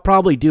 I'll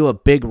probably do a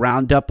big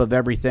roundup of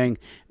everything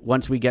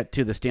once we get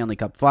to the Stanley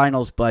Cup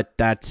Finals, but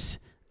that's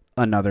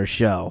another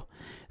show.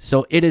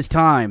 So it is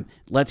time.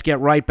 Let's get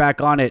right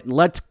back on it, and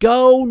let's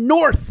go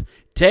north.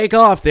 Take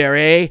off there,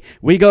 eh?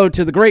 We go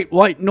to the Great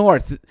White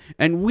North,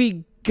 and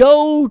we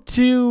go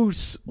to,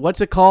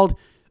 what's it called?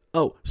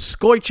 Oh,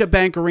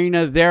 Scotiabank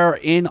Arena there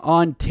in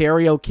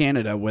Ontario,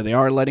 Canada, where they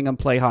are letting them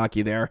play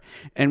hockey there.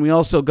 And we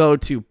also go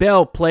to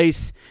Bell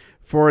Place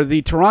for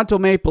the Toronto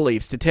Maple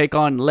Leafs to take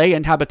on Les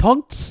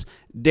Inhabitants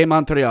de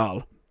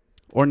Montreal,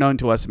 or known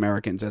to us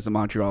Americans as the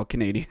Montreal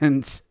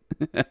Canadiens.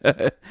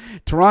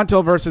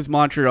 Toronto versus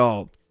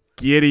Montreal.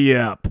 Giddy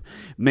up.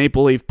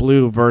 Maple Leaf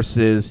Blue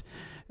versus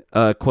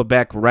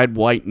Quebec Red,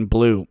 White, and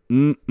Blue.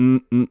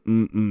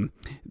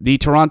 The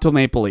Toronto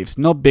Maple Leafs.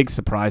 No big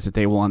surprise that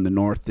they won the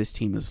North. This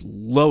team is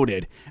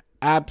loaded.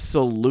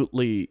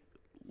 Absolutely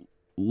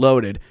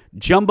loaded.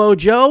 Jumbo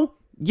Joe?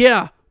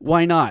 Yeah,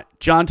 why not?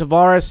 John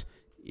Tavares?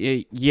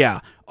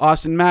 Yeah.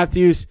 Austin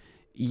Matthews?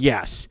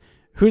 Yes.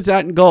 Who's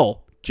that in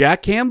goal?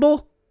 Jack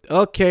Campbell?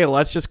 Okay,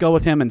 let's just go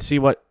with him and see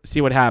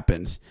what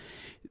happens.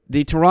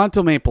 The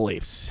Toronto Maple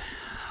Leafs.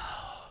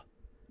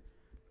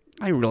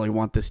 I really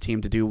want this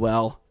team to do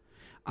well.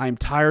 I'm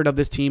tired of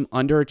this team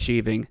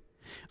underachieving.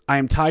 I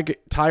am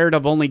tired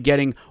of only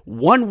getting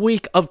 1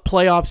 week of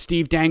playoff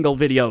Steve Dangle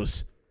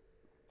videos.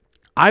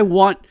 I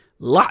want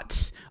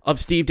lots of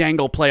Steve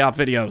Dangle playoff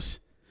videos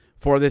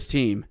for this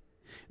team.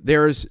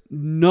 There's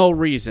no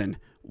reason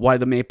why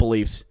the Maple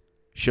Leafs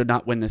should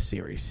not win this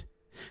series.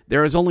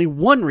 There is only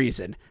one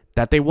reason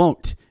that they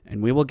won't,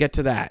 and we will get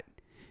to that.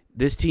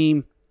 This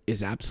team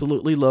is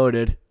absolutely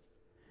loaded,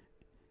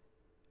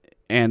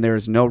 and there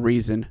is no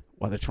reason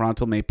why the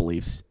Toronto Maple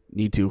Leafs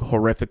need to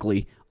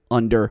horrifically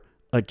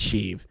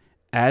underachieve,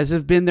 as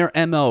have been their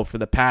MO for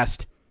the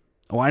past,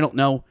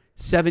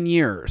 7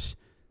 years.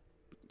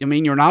 I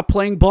mean, you're not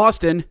playing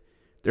Boston.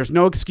 There's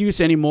no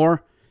excuse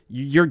anymore.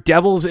 You're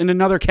devils in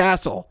another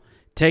castle,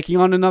 taking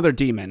on another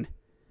demon.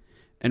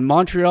 And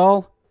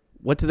Montreal,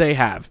 what do they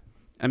have?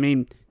 I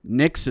mean,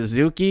 Nick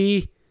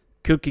Suzuki,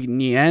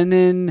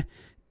 Kukinienen,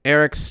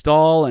 Eric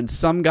Stahl, and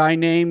some guy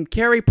named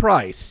Carey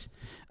Price.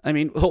 I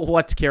mean,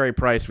 what's Carey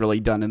Price really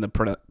done in the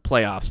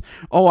playoffs?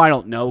 Oh, I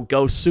don't know.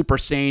 Go Super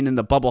Saiyan in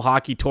the bubble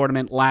hockey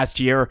tournament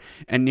last year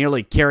and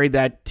nearly carried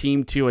that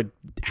team to a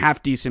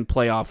half-decent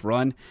playoff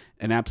run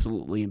and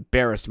absolutely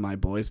embarrassed my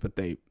boys, but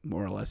they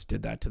more or less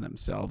did that to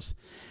themselves.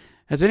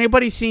 Has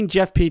anybody seen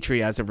Jeff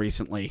Petrie as of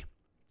recently?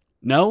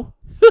 No?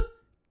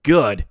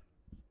 Good.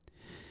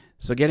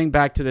 So getting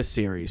back to this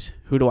series,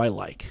 who do I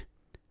like?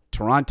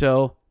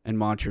 Toronto and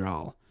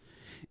Montreal.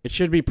 It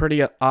should be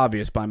pretty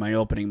obvious by my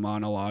opening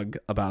monologue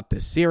about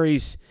this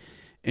series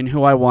and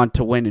who I want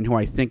to win and who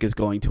I think is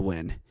going to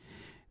win.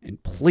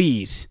 And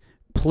please,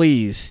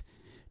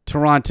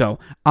 Toronto,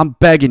 I'm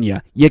begging you.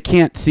 You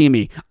can't see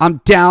me.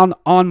 I'm down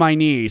on my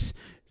knees.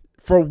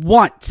 For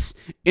once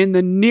in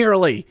the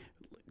nearly,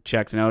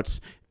 checks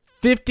notes,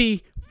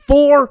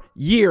 54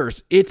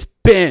 years it's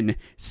been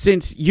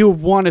since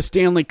you've won a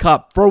Stanley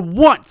Cup. For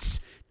once,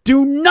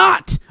 do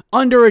not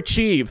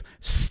underachieve.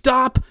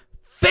 Stop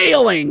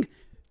failing,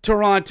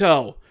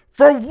 Toronto.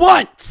 For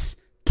once,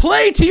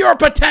 play to your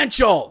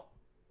potential.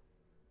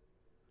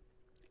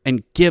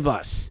 And give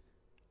us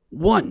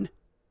one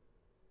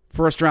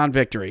first-round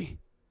victory.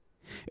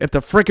 If the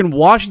frickin'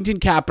 Washington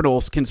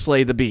Capitals can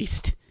slay the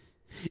beast,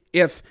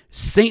 if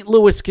St.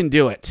 Louis can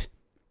do it,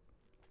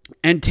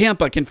 and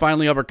Tampa can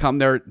finally overcome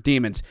their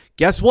demons,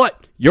 guess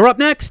what? You're up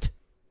next.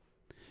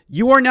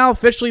 You are now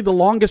officially the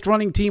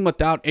longest-running team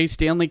without a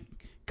Stanley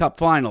Cup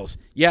Finals.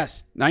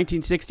 Yes,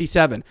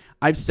 1967.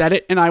 I've said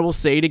it, and I will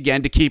say it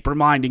again to keep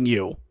reminding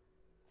you.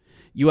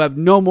 You have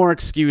no more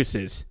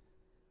excuses.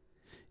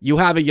 You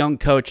have a young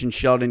coach in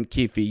Sheldon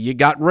Keefe. You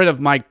got rid of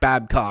Mike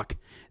Babcock.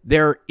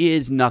 There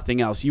is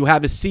nothing else. You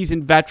have a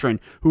seasoned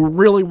veteran who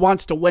really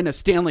wants to win a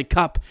Stanley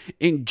Cup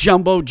in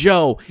Jumbo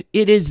Joe.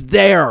 It is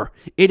there.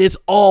 It is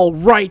all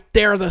right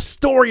there. The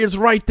story is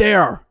right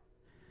there.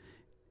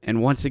 And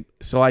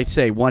so I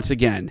say once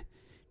again,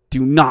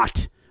 do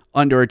not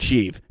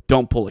underachieve.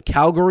 Don't pull a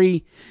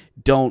Calgary.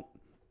 I'm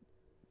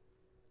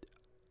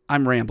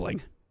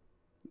rambling.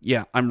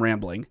 Yeah, I'm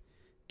rambling.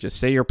 Just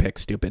say your pick,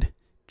 stupid.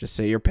 Just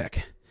say your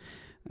pick.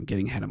 I'm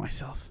getting ahead of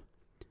myself.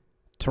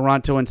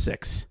 Toronto in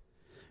 6.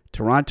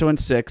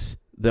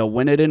 They'll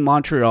win it in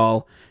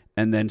Montreal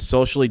and then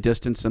socially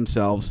distance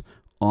themselves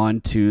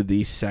onto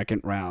the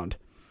second round.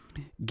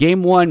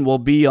 Game 1 will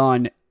be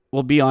on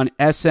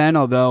SN,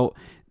 although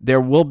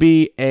there will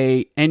be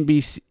a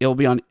NBC. It'll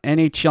be on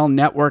NHL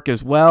Network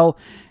as well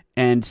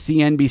and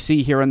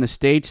CNBC here in the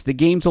States. The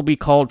games will be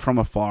called from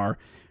afar.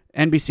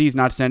 NBC is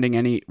not sending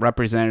any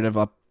representative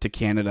up to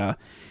Canada.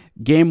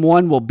 Game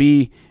 1 will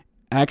be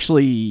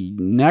actually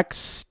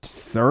next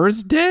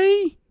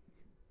Thursday,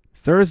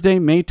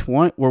 May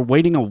 20th. We're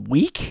waiting a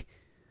week?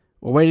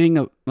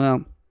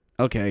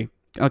 Okay,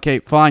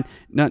 fine.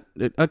 No,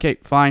 okay,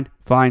 fine.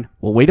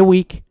 We'll wait a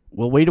week.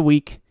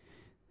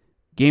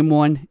 Game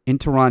 1 in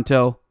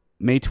Toronto,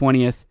 May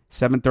 20th,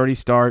 7:30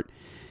 start.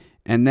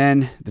 And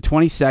then the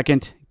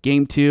 22nd,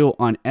 Game 2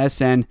 on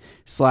SN/CNBC.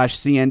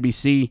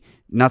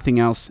 Nothing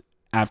else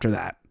after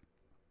that.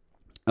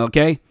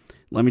 Okay?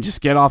 Let me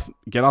just get off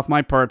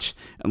my perch,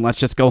 and let's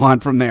just go on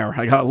from there.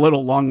 I got a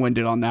little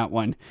long-winded on that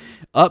one.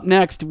 Up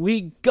next,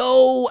 we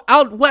go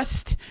out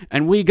west,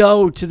 and we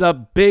go to the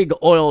big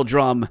oil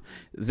drum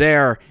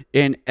there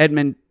in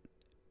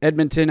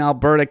Edmonton,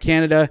 Alberta,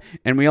 Canada,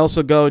 and we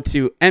also go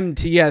to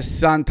MTS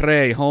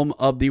Centre, home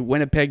of the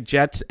Winnipeg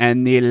Jets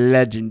and the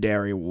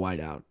legendary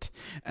whiteout,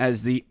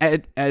 as the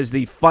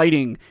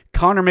fighting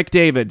Connor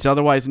McDavids,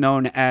 otherwise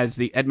known as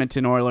the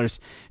Edmonton Oilers,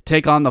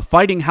 take on the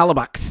Fighting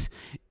Halibucks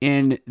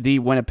in the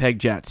Winnipeg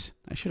Jets.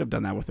 I should have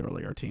done that with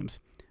earlier teams.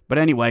 But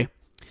anyway,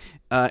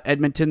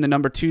 Edmonton, the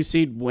number 2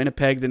 seed,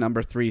 Winnipeg, the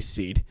number 3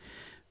 seed.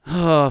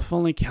 Oh, if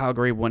only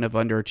Calgary wouldn't have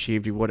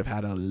underachieved, we would have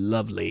had a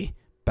lovely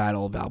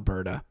Battle of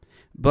Alberta.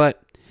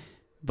 But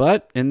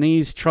in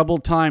these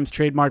troubled times,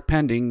 trademark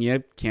pending,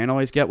 you can't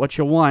always get what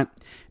you want.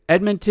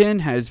 Edmonton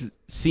has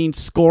seen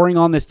scoring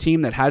on this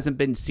team that hasn't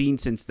been seen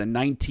since the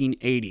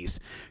 1980s.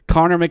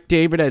 Connor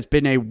McDavid has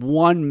been a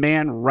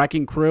one-man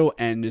wrecking crew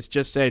and has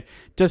just said,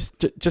 just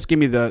give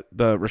me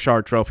the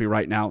Richard Trophy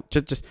right now.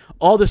 Just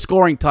all the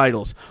scoring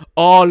titles.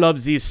 All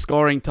of these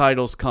scoring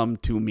titles come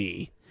to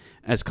me,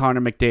 as Connor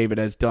McDavid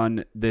has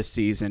done this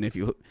season. If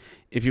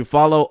you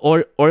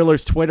follow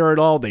Oilers Twitter at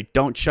all, they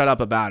don't shut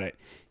up about it.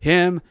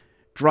 Him,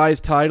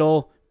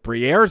 Draisaitl,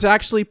 Briere's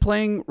actually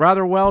playing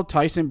rather well.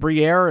 Tyson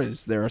Briere,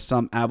 as there are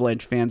some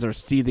Avalanche fans are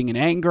seething in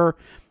anger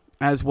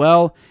as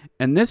well.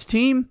 And this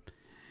team,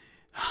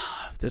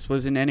 if this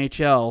was in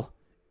NHL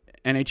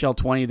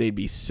 20, they'd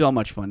be so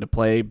much fun to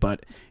play.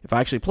 But if I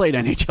actually played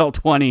NHL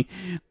 20,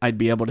 I'd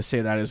be able to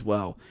say that as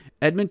well.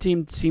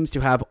 Edmonton seems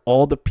to have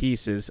all the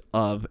pieces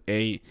of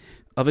a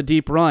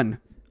deep run.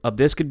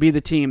 This could be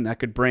the team that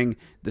could bring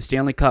the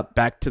Stanley Cup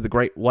back to the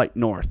Great White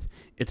North.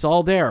 It's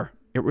all there.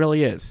 It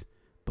really is.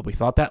 But we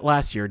thought that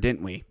last year,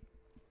 didn't we?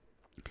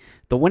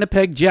 The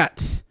Winnipeg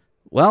Jets.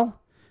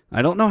 Well,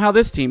 I don't know how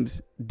this team's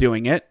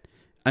doing it.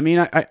 I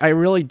mean, I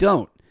really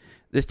don't.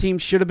 This team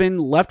should have been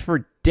left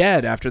for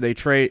dead after they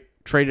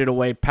traded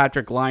away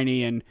Patrick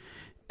Laine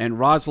and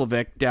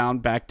Roslovic down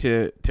back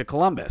to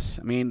Columbus.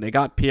 I mean, they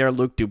got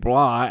Pierre-Luc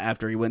Dubois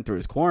after he went through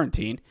his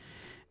quarantine.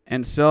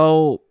 And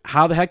so,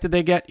 how the heck did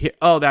they get here?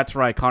 Oh, that's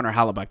right, Connor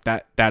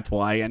Halibuck. That's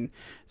why. And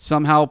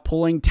somehow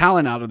pulling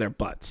talent out of their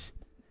butts.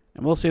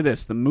 And we'll say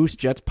this, the Moose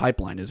Jets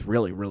pipeline is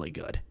really, really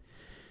good.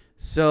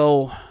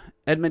 So,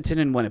 Edmonton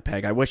and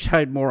Winnipeg. I wish I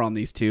had more on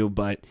these two,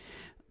 but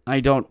I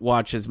don't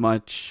watch as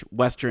much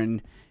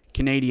Western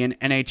Canadian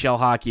NHL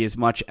hockey as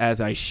much as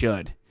I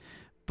should.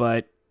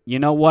 But you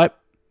know what?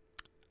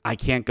 I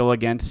can't go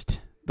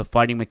against the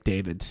Fighting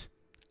McDavids.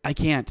 I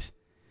can't.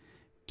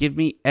 Give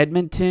me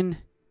Edmonton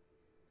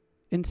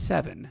in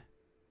 7.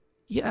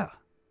 Yeah.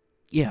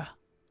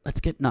 Let's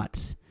get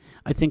nuts.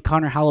 I think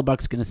Connor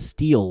Hellebuyck's going to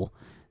steal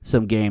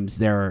some games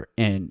there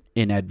in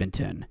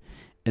Edmonton.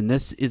 And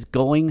this is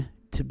going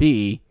to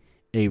be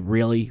a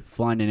really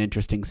fun and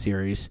interesting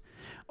series.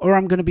 Or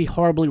I'm going to be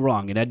horribly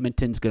wrong, and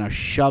Edmonton's going to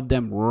shove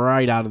them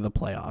right out of the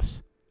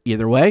playoffs.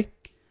 Either way,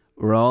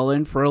 we're all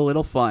in for a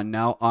little fun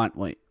now, aren't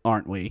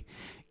we?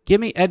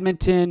 Give me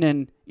Edmonton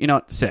and,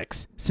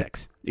 6.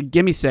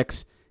 Give me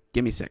 6.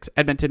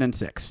 Edmonton and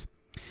 6.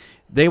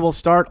 They will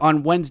start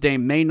on Wednesday,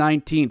 May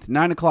 19th.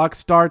 9 o'clock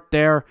start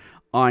there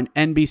on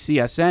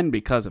NBCSN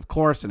because, of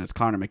course, and it's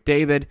Connor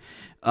McDavid.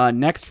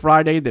 Next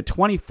Friday, the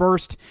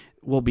 21st,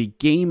 will be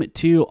Game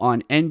 2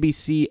 on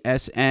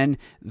NBCSN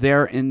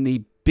there in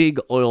the Big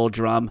Oil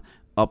Drum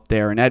up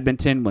there in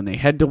Edmonton. When they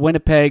head to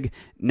Winnipeg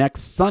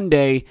next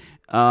Sunday,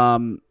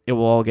 it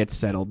will all get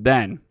settled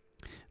then.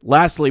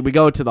 Lastly, we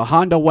go to the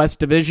Honda West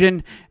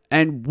Division,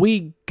 and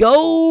we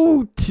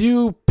go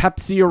to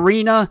Pepsi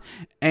Arena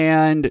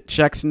and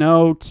Czech's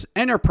Notes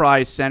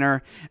Enterprise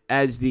Center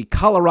as the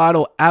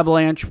Colorado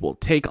Avalanche will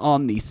take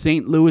on the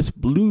St. Louis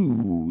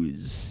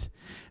Blues.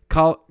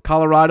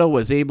 Colorado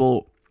was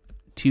able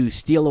to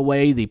steal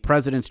away the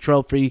President's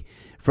Trophy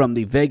from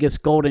the Vegas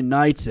Golden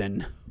Knights,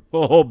 and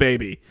oh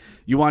baby,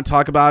 you want to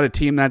talk about a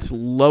team that's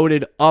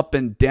loaded up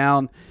and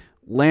down.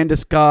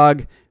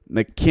 Landeskog,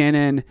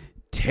 McKinnon,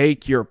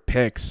 take your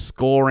pick,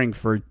 scoring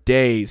for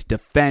days,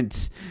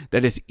 defense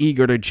that is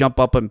eager to jump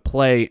up and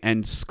play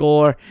and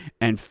score,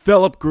 and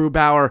Philip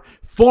Grubauer,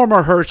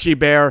 former Hershey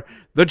Bear,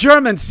 the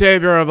German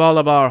savior of all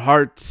of our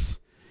hearts,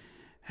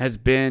 has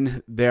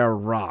been their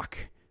rock.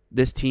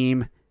 This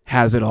team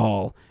has it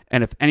all.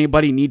 And if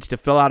anybody needs to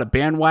fill out a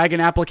bandwagon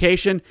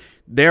application,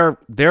 their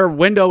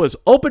window is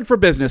open for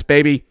business,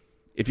 baby.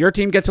 If your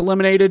team gets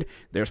eliminated,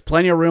 there's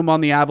plenty of room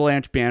on the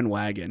Avalanche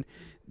bandwagon.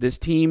 This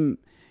team,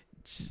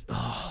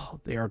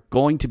 they are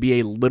going to be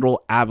a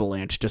little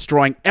avalanche,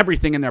 destroying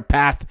everything in their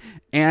path,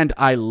 and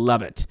I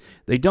love it.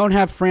 They don't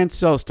have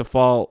Francouz to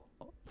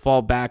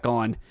fall back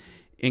on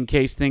in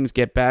case things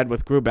get bad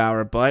with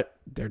Grubauer, but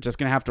they're just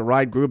going to have to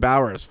ride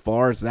Grubauer as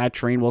far as that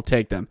train will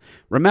take them.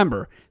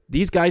 Remember,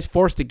 these guys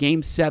forced a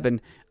Game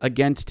 7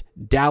 against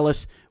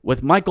Dallas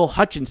with Michael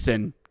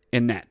Hutchinson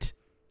in net.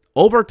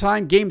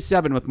 Overtime Game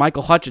 7 with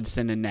Michael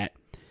Hutchinson in net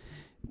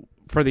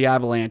for the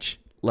Avalanche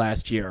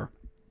last year.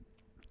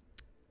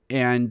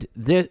 And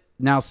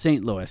now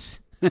St. Louis.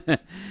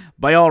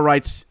 By all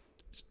rights,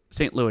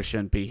 St. Louis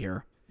shouldn't be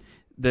here.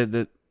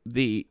 The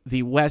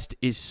West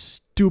is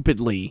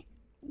stupidly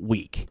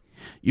weak.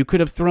 You could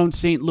have thrown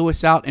St.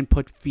 Louis out and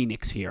put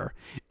Phoenix here,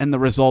 and the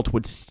result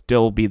would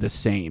still be the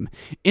same.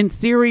 In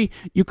theory,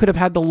 you could have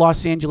had the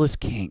Los Angeles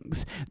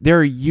Kings.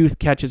 Their youth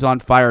catches on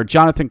fire.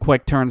 Jonathan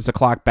Quick turns the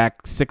clock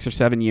back 6 or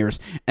 7 years,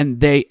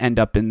 and they end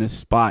up in this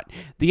spot.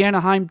 The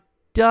Anaheim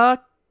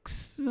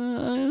Ducks,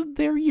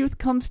 their youth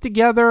comes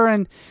together,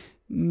 and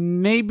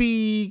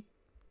maybe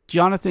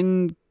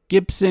Jonathan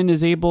Gibson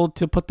is able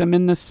to put them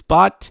in this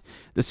spot.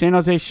 The San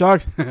Jose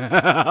Sharks.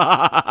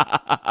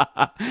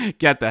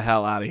 Get the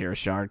hell out of here,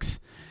 Sharks.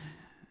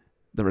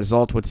 The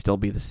result would still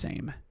be the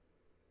same.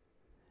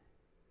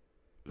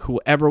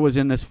 Whoever was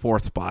in this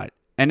 4th spot,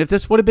 and if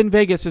this would have been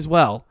Vegas as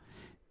well,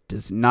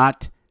 does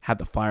not have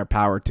the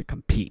firepower to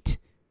compete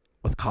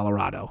with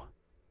Colorado.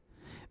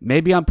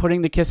 Maybe I'm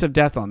putting the kiss of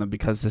death on them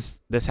because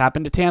this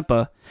happened to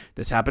Tampa.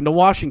 This happened to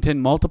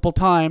Washington multiple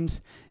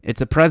times.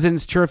 It's a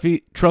President's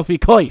Trophy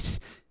coist.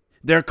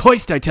 They're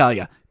coist, I tell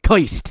you.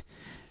 Coist.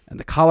 And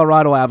the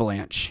Colorado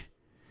Avalanche,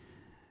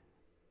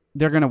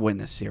 they're going to win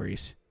this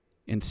series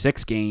in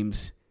 6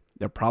 games.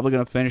 They're probably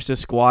going to finish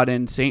this squad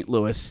in St.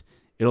 Louis.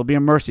 It'll be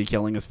a mercy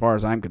killing as far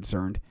as I'm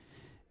concerned.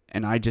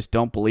 And I just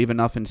don't believe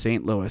enough in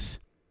St. Louis.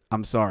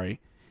 I'm sorry.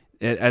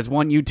 As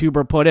one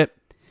YouTuber put it,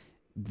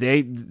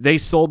 they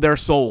sold their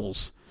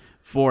souls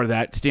for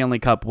that Stanley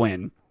Cup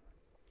win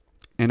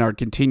and are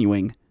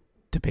continuing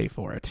to pay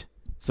for it.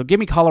 So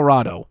give me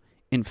Colorado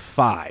in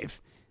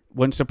 5.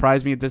 Wouldn't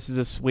surprise me if this is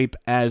a sweep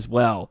as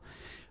well.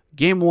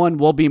 Game 1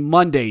 will be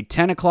Monday,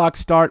 10 o'clock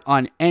start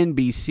on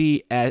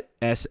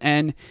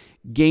NBCSN.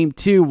 Game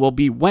 2 will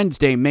be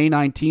Wednesday, May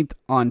 19th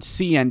on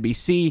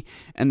CNBC.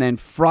 And then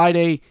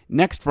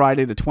next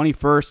Friday, the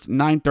 21st,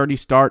 9:30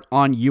 start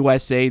on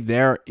USA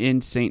there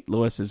in St.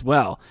 Louis as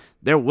well.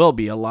 There will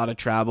be a lot of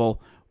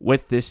travel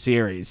with this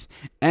series.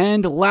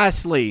 And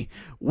lastly,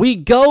 we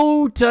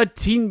go to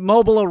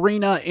T-Mobile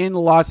Arena in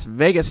Las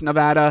Vegas,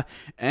 Nevada,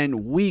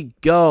 and we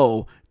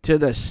go to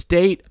the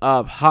state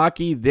of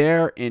hockey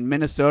there in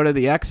Minnesota,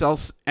 the XL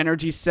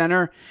Energy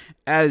Center,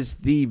 as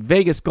the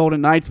Vegas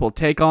Golden Knights will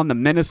take on the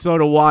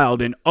Minnesota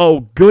Wild. And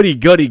oh, goody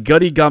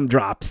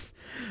gumdrops.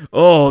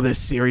 Oh, this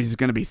series is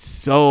going to be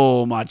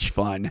so much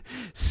fun.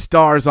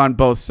 Stars on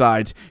both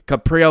sides.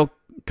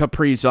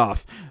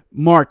 Kaprizov,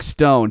 Mark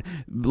Stone,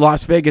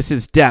 Las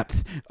Vegas's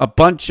depth, a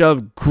bunch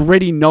of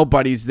gritty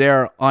nobodies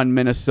there on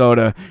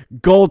Minnesota,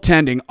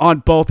 goaltending on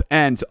both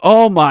ends.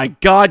 Oh my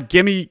God,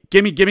 gimme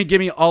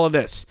all of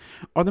this.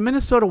 Are the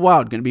Minnesota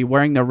Wild going to be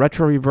wearing their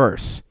retro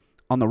reverse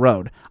on the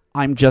road?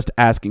 I'm just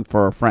asking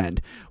for a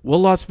friend. Will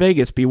Las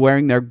Vegas be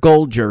wearing their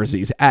gold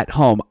jerseys at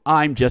home?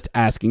 I'm just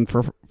asking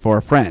for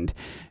a friend.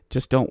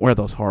 Just don't wear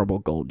those horrible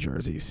gold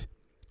jerseys.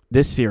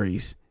 This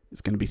series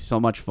is going to be so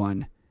much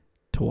fun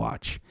to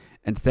watch.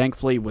 And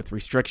thankfully, with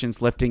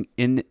restrictions lifting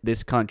in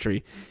this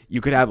country,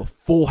 you could have a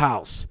full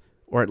house,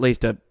 or at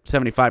least a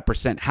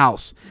 75%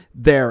 house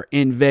there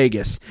in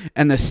Vegas.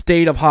 And the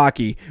state of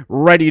hockey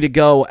ready to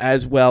go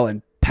as well,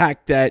 and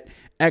pack that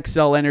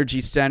XL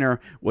Energy Center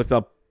with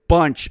a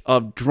bunch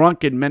of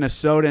drunken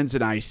Minnesotans,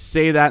 and I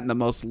say that in the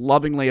most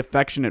lovingly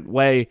affectionate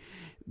way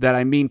that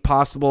I mean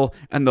possible,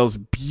 and those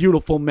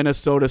beautiful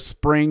Minnesota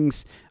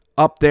springs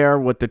up there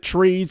with the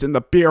trees and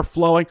the beer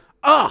flowing.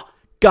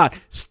 God,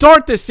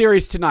 start this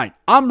series tonight.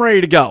 I'm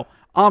ready to go.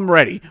 I'm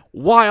ready.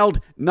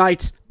 Wild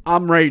Knights,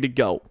 I'm ready to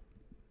go.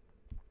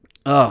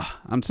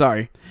 I'm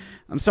sorry.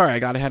 I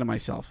got ahead of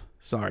myself.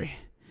 Sorry.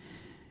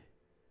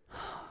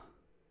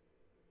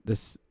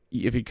 This,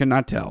 if you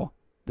cannot tell,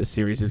 this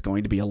series is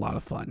going to be a lot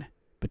of fun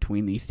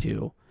between these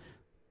two.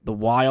 The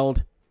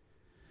Wild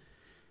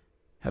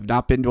have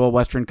not been to a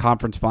Western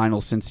Conference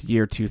Finals since the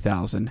year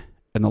 2000,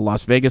 and the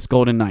Las Vegas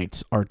Golden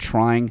Knights are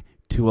trying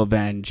to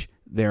avenge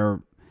their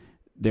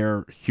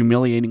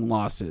humiliating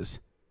losses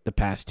the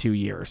past 2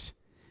 years.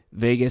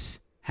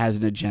 Vegas has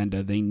an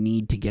agenda. They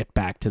need to get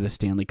back to the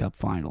Stanley Cup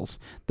Finals.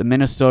 The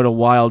Minnesota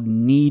Wild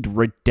need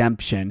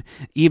redemption.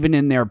 Even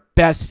in their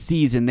best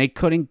season, they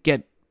couldn't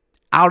get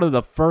out of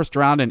the first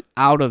round and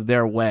out of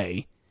their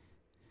way.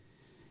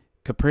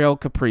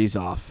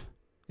 Kaprizov.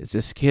 Is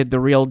this kid the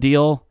real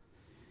deal?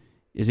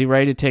 Is he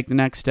ready to take the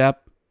next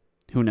step?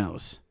 Who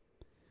knows?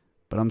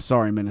 But I'm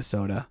sorry,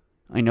 Minnesota.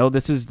 I know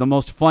this is the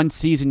most fun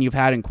season you've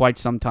had in quite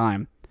some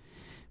time,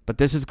 but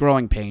this is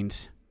growing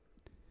pains.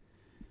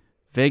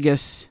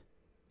 Vegas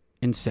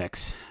in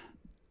 6.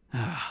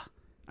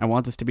 I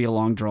want this to be a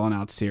long,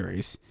 drawn-out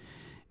series,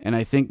 and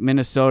I think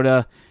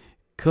Minnesota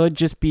could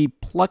just be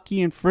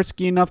plucky and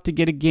frisky enough to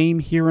get a game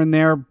here and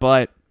there,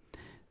 but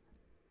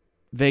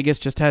Vegas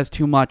just has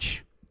too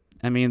much.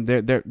 I mean,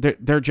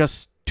 they're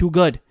just too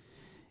good.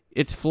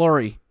 It's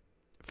Fleury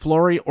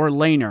or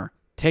Lehner.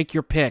 Take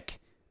your pick.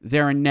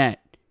 They're in net.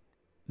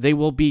 They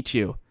will beat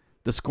you.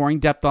 The scoring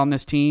depth on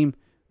this team,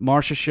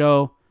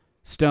 Marchessault,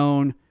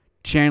 Stone,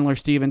 Chandler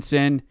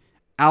Stevenson,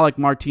 Alec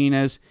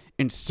Martinez,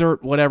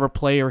 insert whatever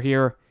player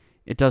here.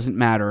 It doesn't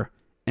matter.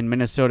 And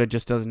Minnesota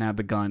just doesn't have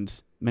the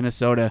guns.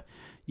 Minnesota,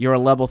 you're a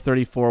level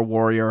 34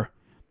 Warrior.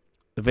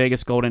 The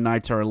Vegas Golden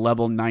Knights are a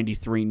level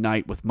 93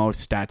 Knight with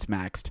most stats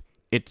maxed.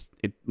 It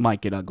might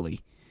get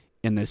ugly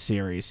in this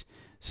series.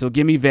 So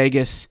give me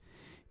Vegas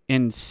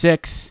in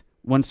 6.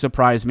 Wouldn't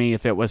surprise me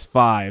if it was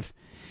 5.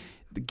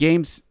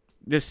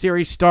 This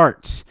series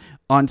starts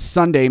on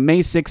Sunday,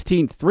 May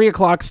 16th, 3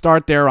 o'clock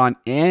start there on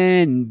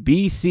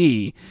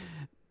NBC.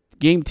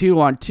 Game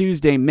 2 on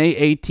Tuesday, May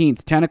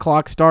 18th, 10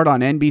 o'clock start on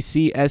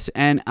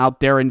NBC-SN out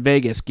there in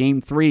Vegas.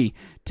 Game 3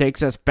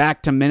 takes us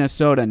back to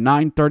Minnesota,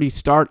 9:30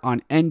 start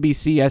on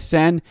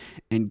NBC-SN.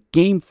 And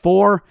Game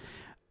 4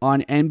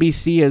 on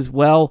NBC as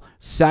well,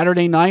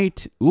 Saturday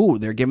night.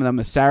 They're giving them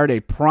a Saturday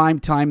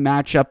primetime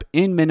matchup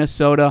in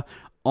Minnesota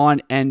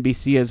on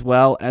NBC as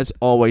well. As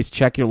always,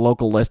 check your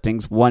local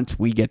listings once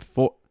we get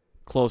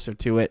closer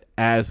to it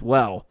as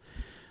well.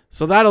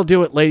 So that'll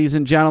do it, ladies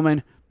and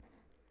gentlemen.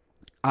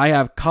 I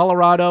have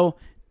Colorado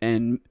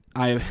and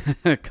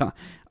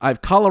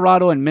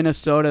Colorado and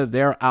Minnesota.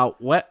 They're out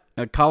west.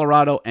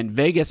 Colorado and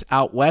Vegas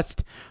out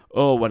west.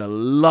 Oh, what a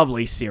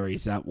lovely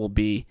series that will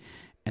be.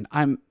 And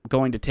I'm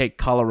going to take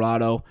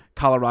Colorado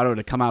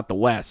to come out the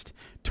west.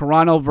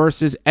 Toronto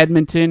versus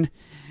Edmonton.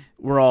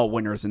 We're all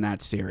winners in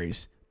that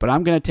series. But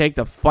I'm going to take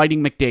the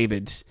Fighting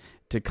McDavids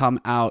to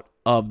come out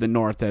of the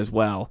north as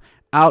well.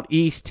 Out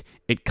east,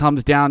 it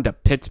comes down to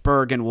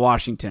Pittsburgh and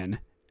Washington,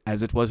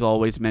 as it was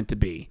always meant to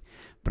be.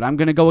 But I'm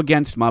going to go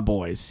against my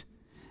boys,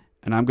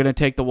 and I'm going to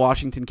take the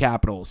Washington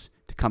Capitals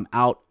to come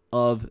out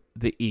of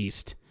the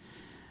east.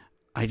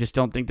 I just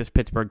don't think this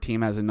Pittsburgh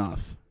team has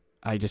enough.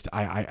 I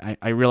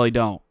really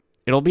don't.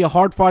 It'll be a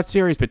hard-fought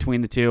series between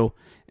the two,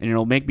 and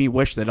it'll make me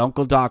wish that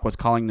Uncle Doc was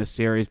calling this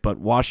series, but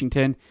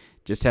Washington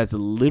just has a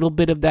little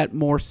bit of that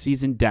more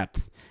seasoned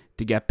depth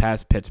to get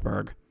past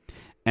Pittsburgh.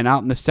 And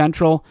out in the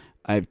Central,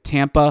 I have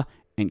Tampa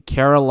and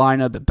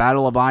Carolina, the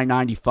Battle of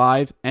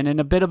I-95. And in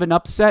a bit of an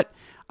upset,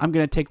 I'm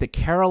going to take the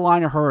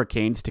Carolina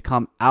Hurricanes to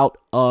come out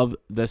of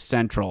the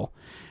Central.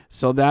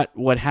 So that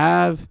would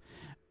have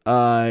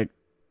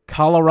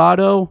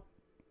Colorado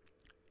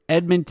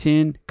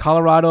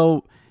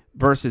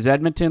versus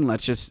Edmonton.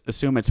 Let's just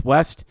assume it's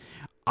west.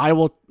 I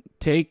will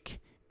take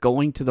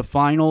going to the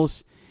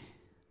finals.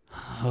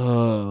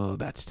 Oh,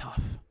 that's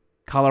tough.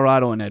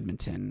 Colorado and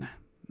Edmonton.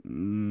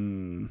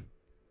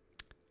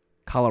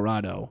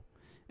 Colorado.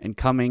 And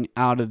coming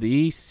out of the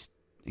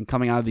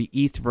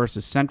East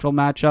versus Central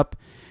matchup,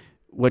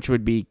 which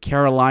would be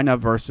Carolina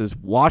versus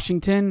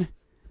Washington.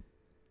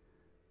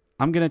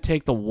 I'm going to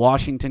take the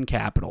Washington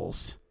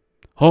Capitals.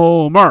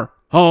 Homer!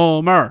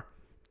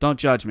 Don't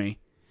judge me.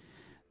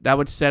 That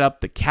would set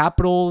up the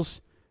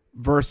Capitals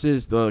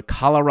versus the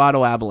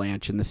Colorado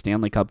Avalanche in the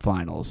Stanley Cup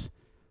Finals.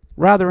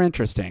 Rather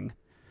interesting.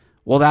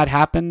 Will that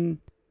happen?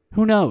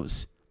 Who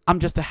knows? I'm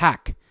just a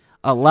hack.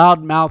 A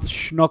loudmouth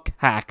schnook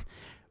hack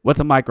with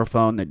a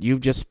microphone that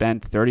you've just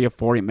spent 30 or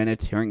 40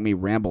 minutes hearing me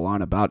ramble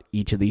on about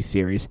each of these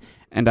series,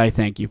 and I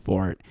thank you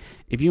for it.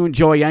 If you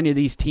enjoy any of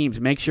these teams,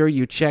 make sure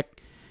you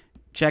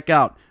check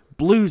out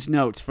Blues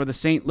Notes for the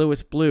St.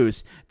 Louis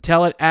Blues,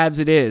 Tell It As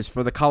It Is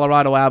for the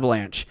Colorado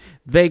Avalanche,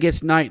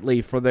 Vegas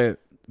Nightly for the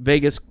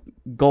Vegas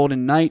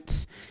Golden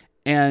Knights,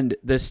 and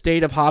the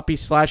State of Hoppy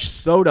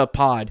 /Soda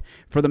Pod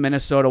for the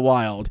Minnesota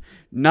Wild.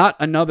 Not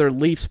Another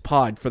Leafs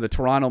Pod for the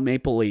Toronto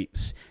Maple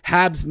Leafs.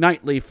 Habs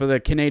Nightly for the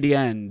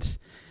Canadiens.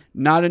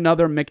 Not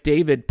Another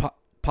McDavid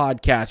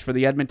podcast for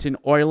the Edmonton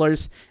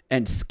Oilers.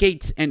 And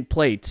Skates and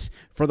Plates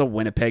for the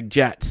Winnipeg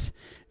Jets.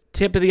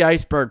 Tip of the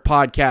Iceberg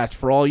podcast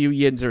for all you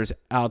Yinzers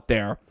out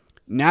there.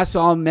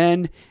 Nassau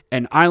Men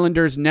and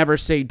Islanders Never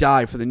Say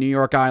Die for the New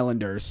York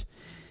Islanders.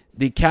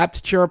 The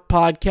Caps Chirp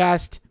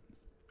podcast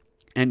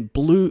and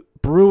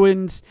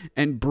Bruins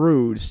and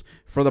Brews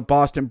for the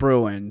Boston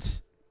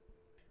Bruins.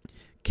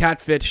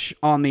 Catfish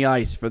on the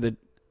Ice for the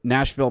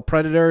Nashville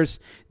Predators.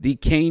 The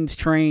Canes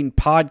Train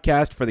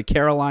podcast for the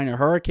Carolina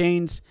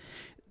Hurricanes.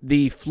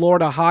 The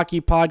Florida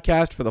Hockey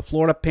podcast for the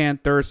Florida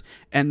Panthers.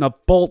 And the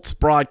Bolts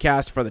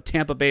broadcast for the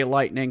Tampa Bay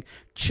Lightning.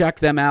 Check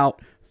them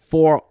out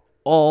for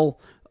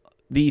all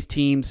these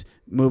teams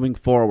moving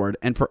forward.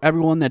 And for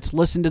everyone that's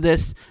listened to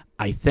this,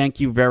 I thank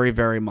you very,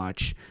 very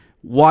much.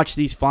 Watch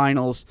these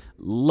finals.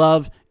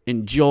 Love,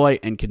 enjoy,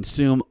 and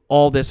consume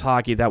all this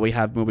hockey that we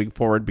have moving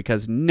forward,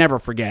 because never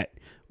forget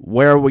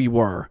where we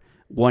were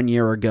 1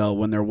 year ago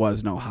when there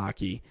was no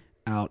hockey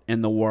out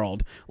in the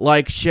world.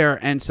 Like, share,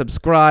 and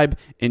subscribe.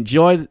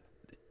 Enjoy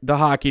the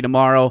hockey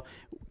tomorrow.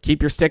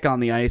 Keep your stick on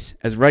the ice,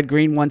 as Red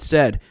Green once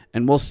said,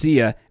 and we'll see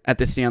you at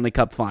the Stanley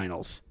Cup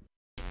Finals.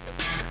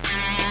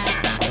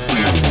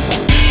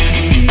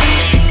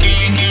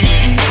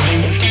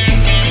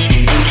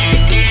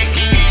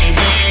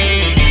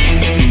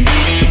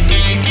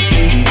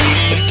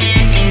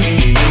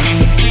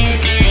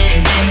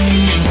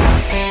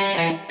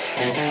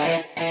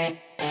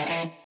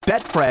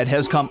 Betfred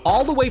has come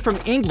all the way from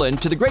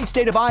England to the great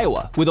state of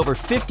Iowa with over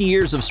 50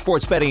 years of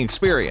sports betting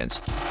experience.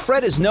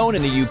 Fred is known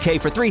in the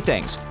UK for three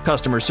things: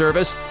 customer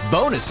service,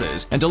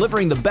 bonuses, and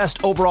delivering the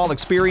best overall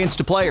experience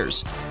to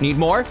players. Need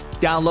more?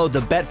 Download the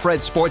Betfred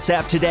Sports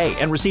app today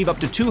and receive up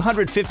to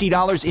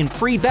 $250 in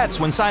free bets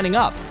when signing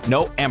up.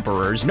 No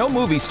emperors, no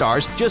movie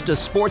stars, just a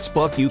sports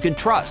book you can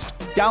trust.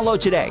 Download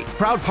today.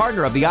 Proud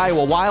partner of the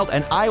Iowa Wild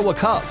and Iowa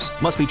Cubs.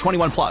 Must be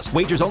 21 plus.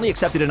 Wagers only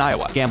accepted in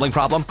Iowa. Gambling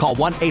problem? Call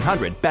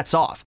 1-800-BETS-OFF.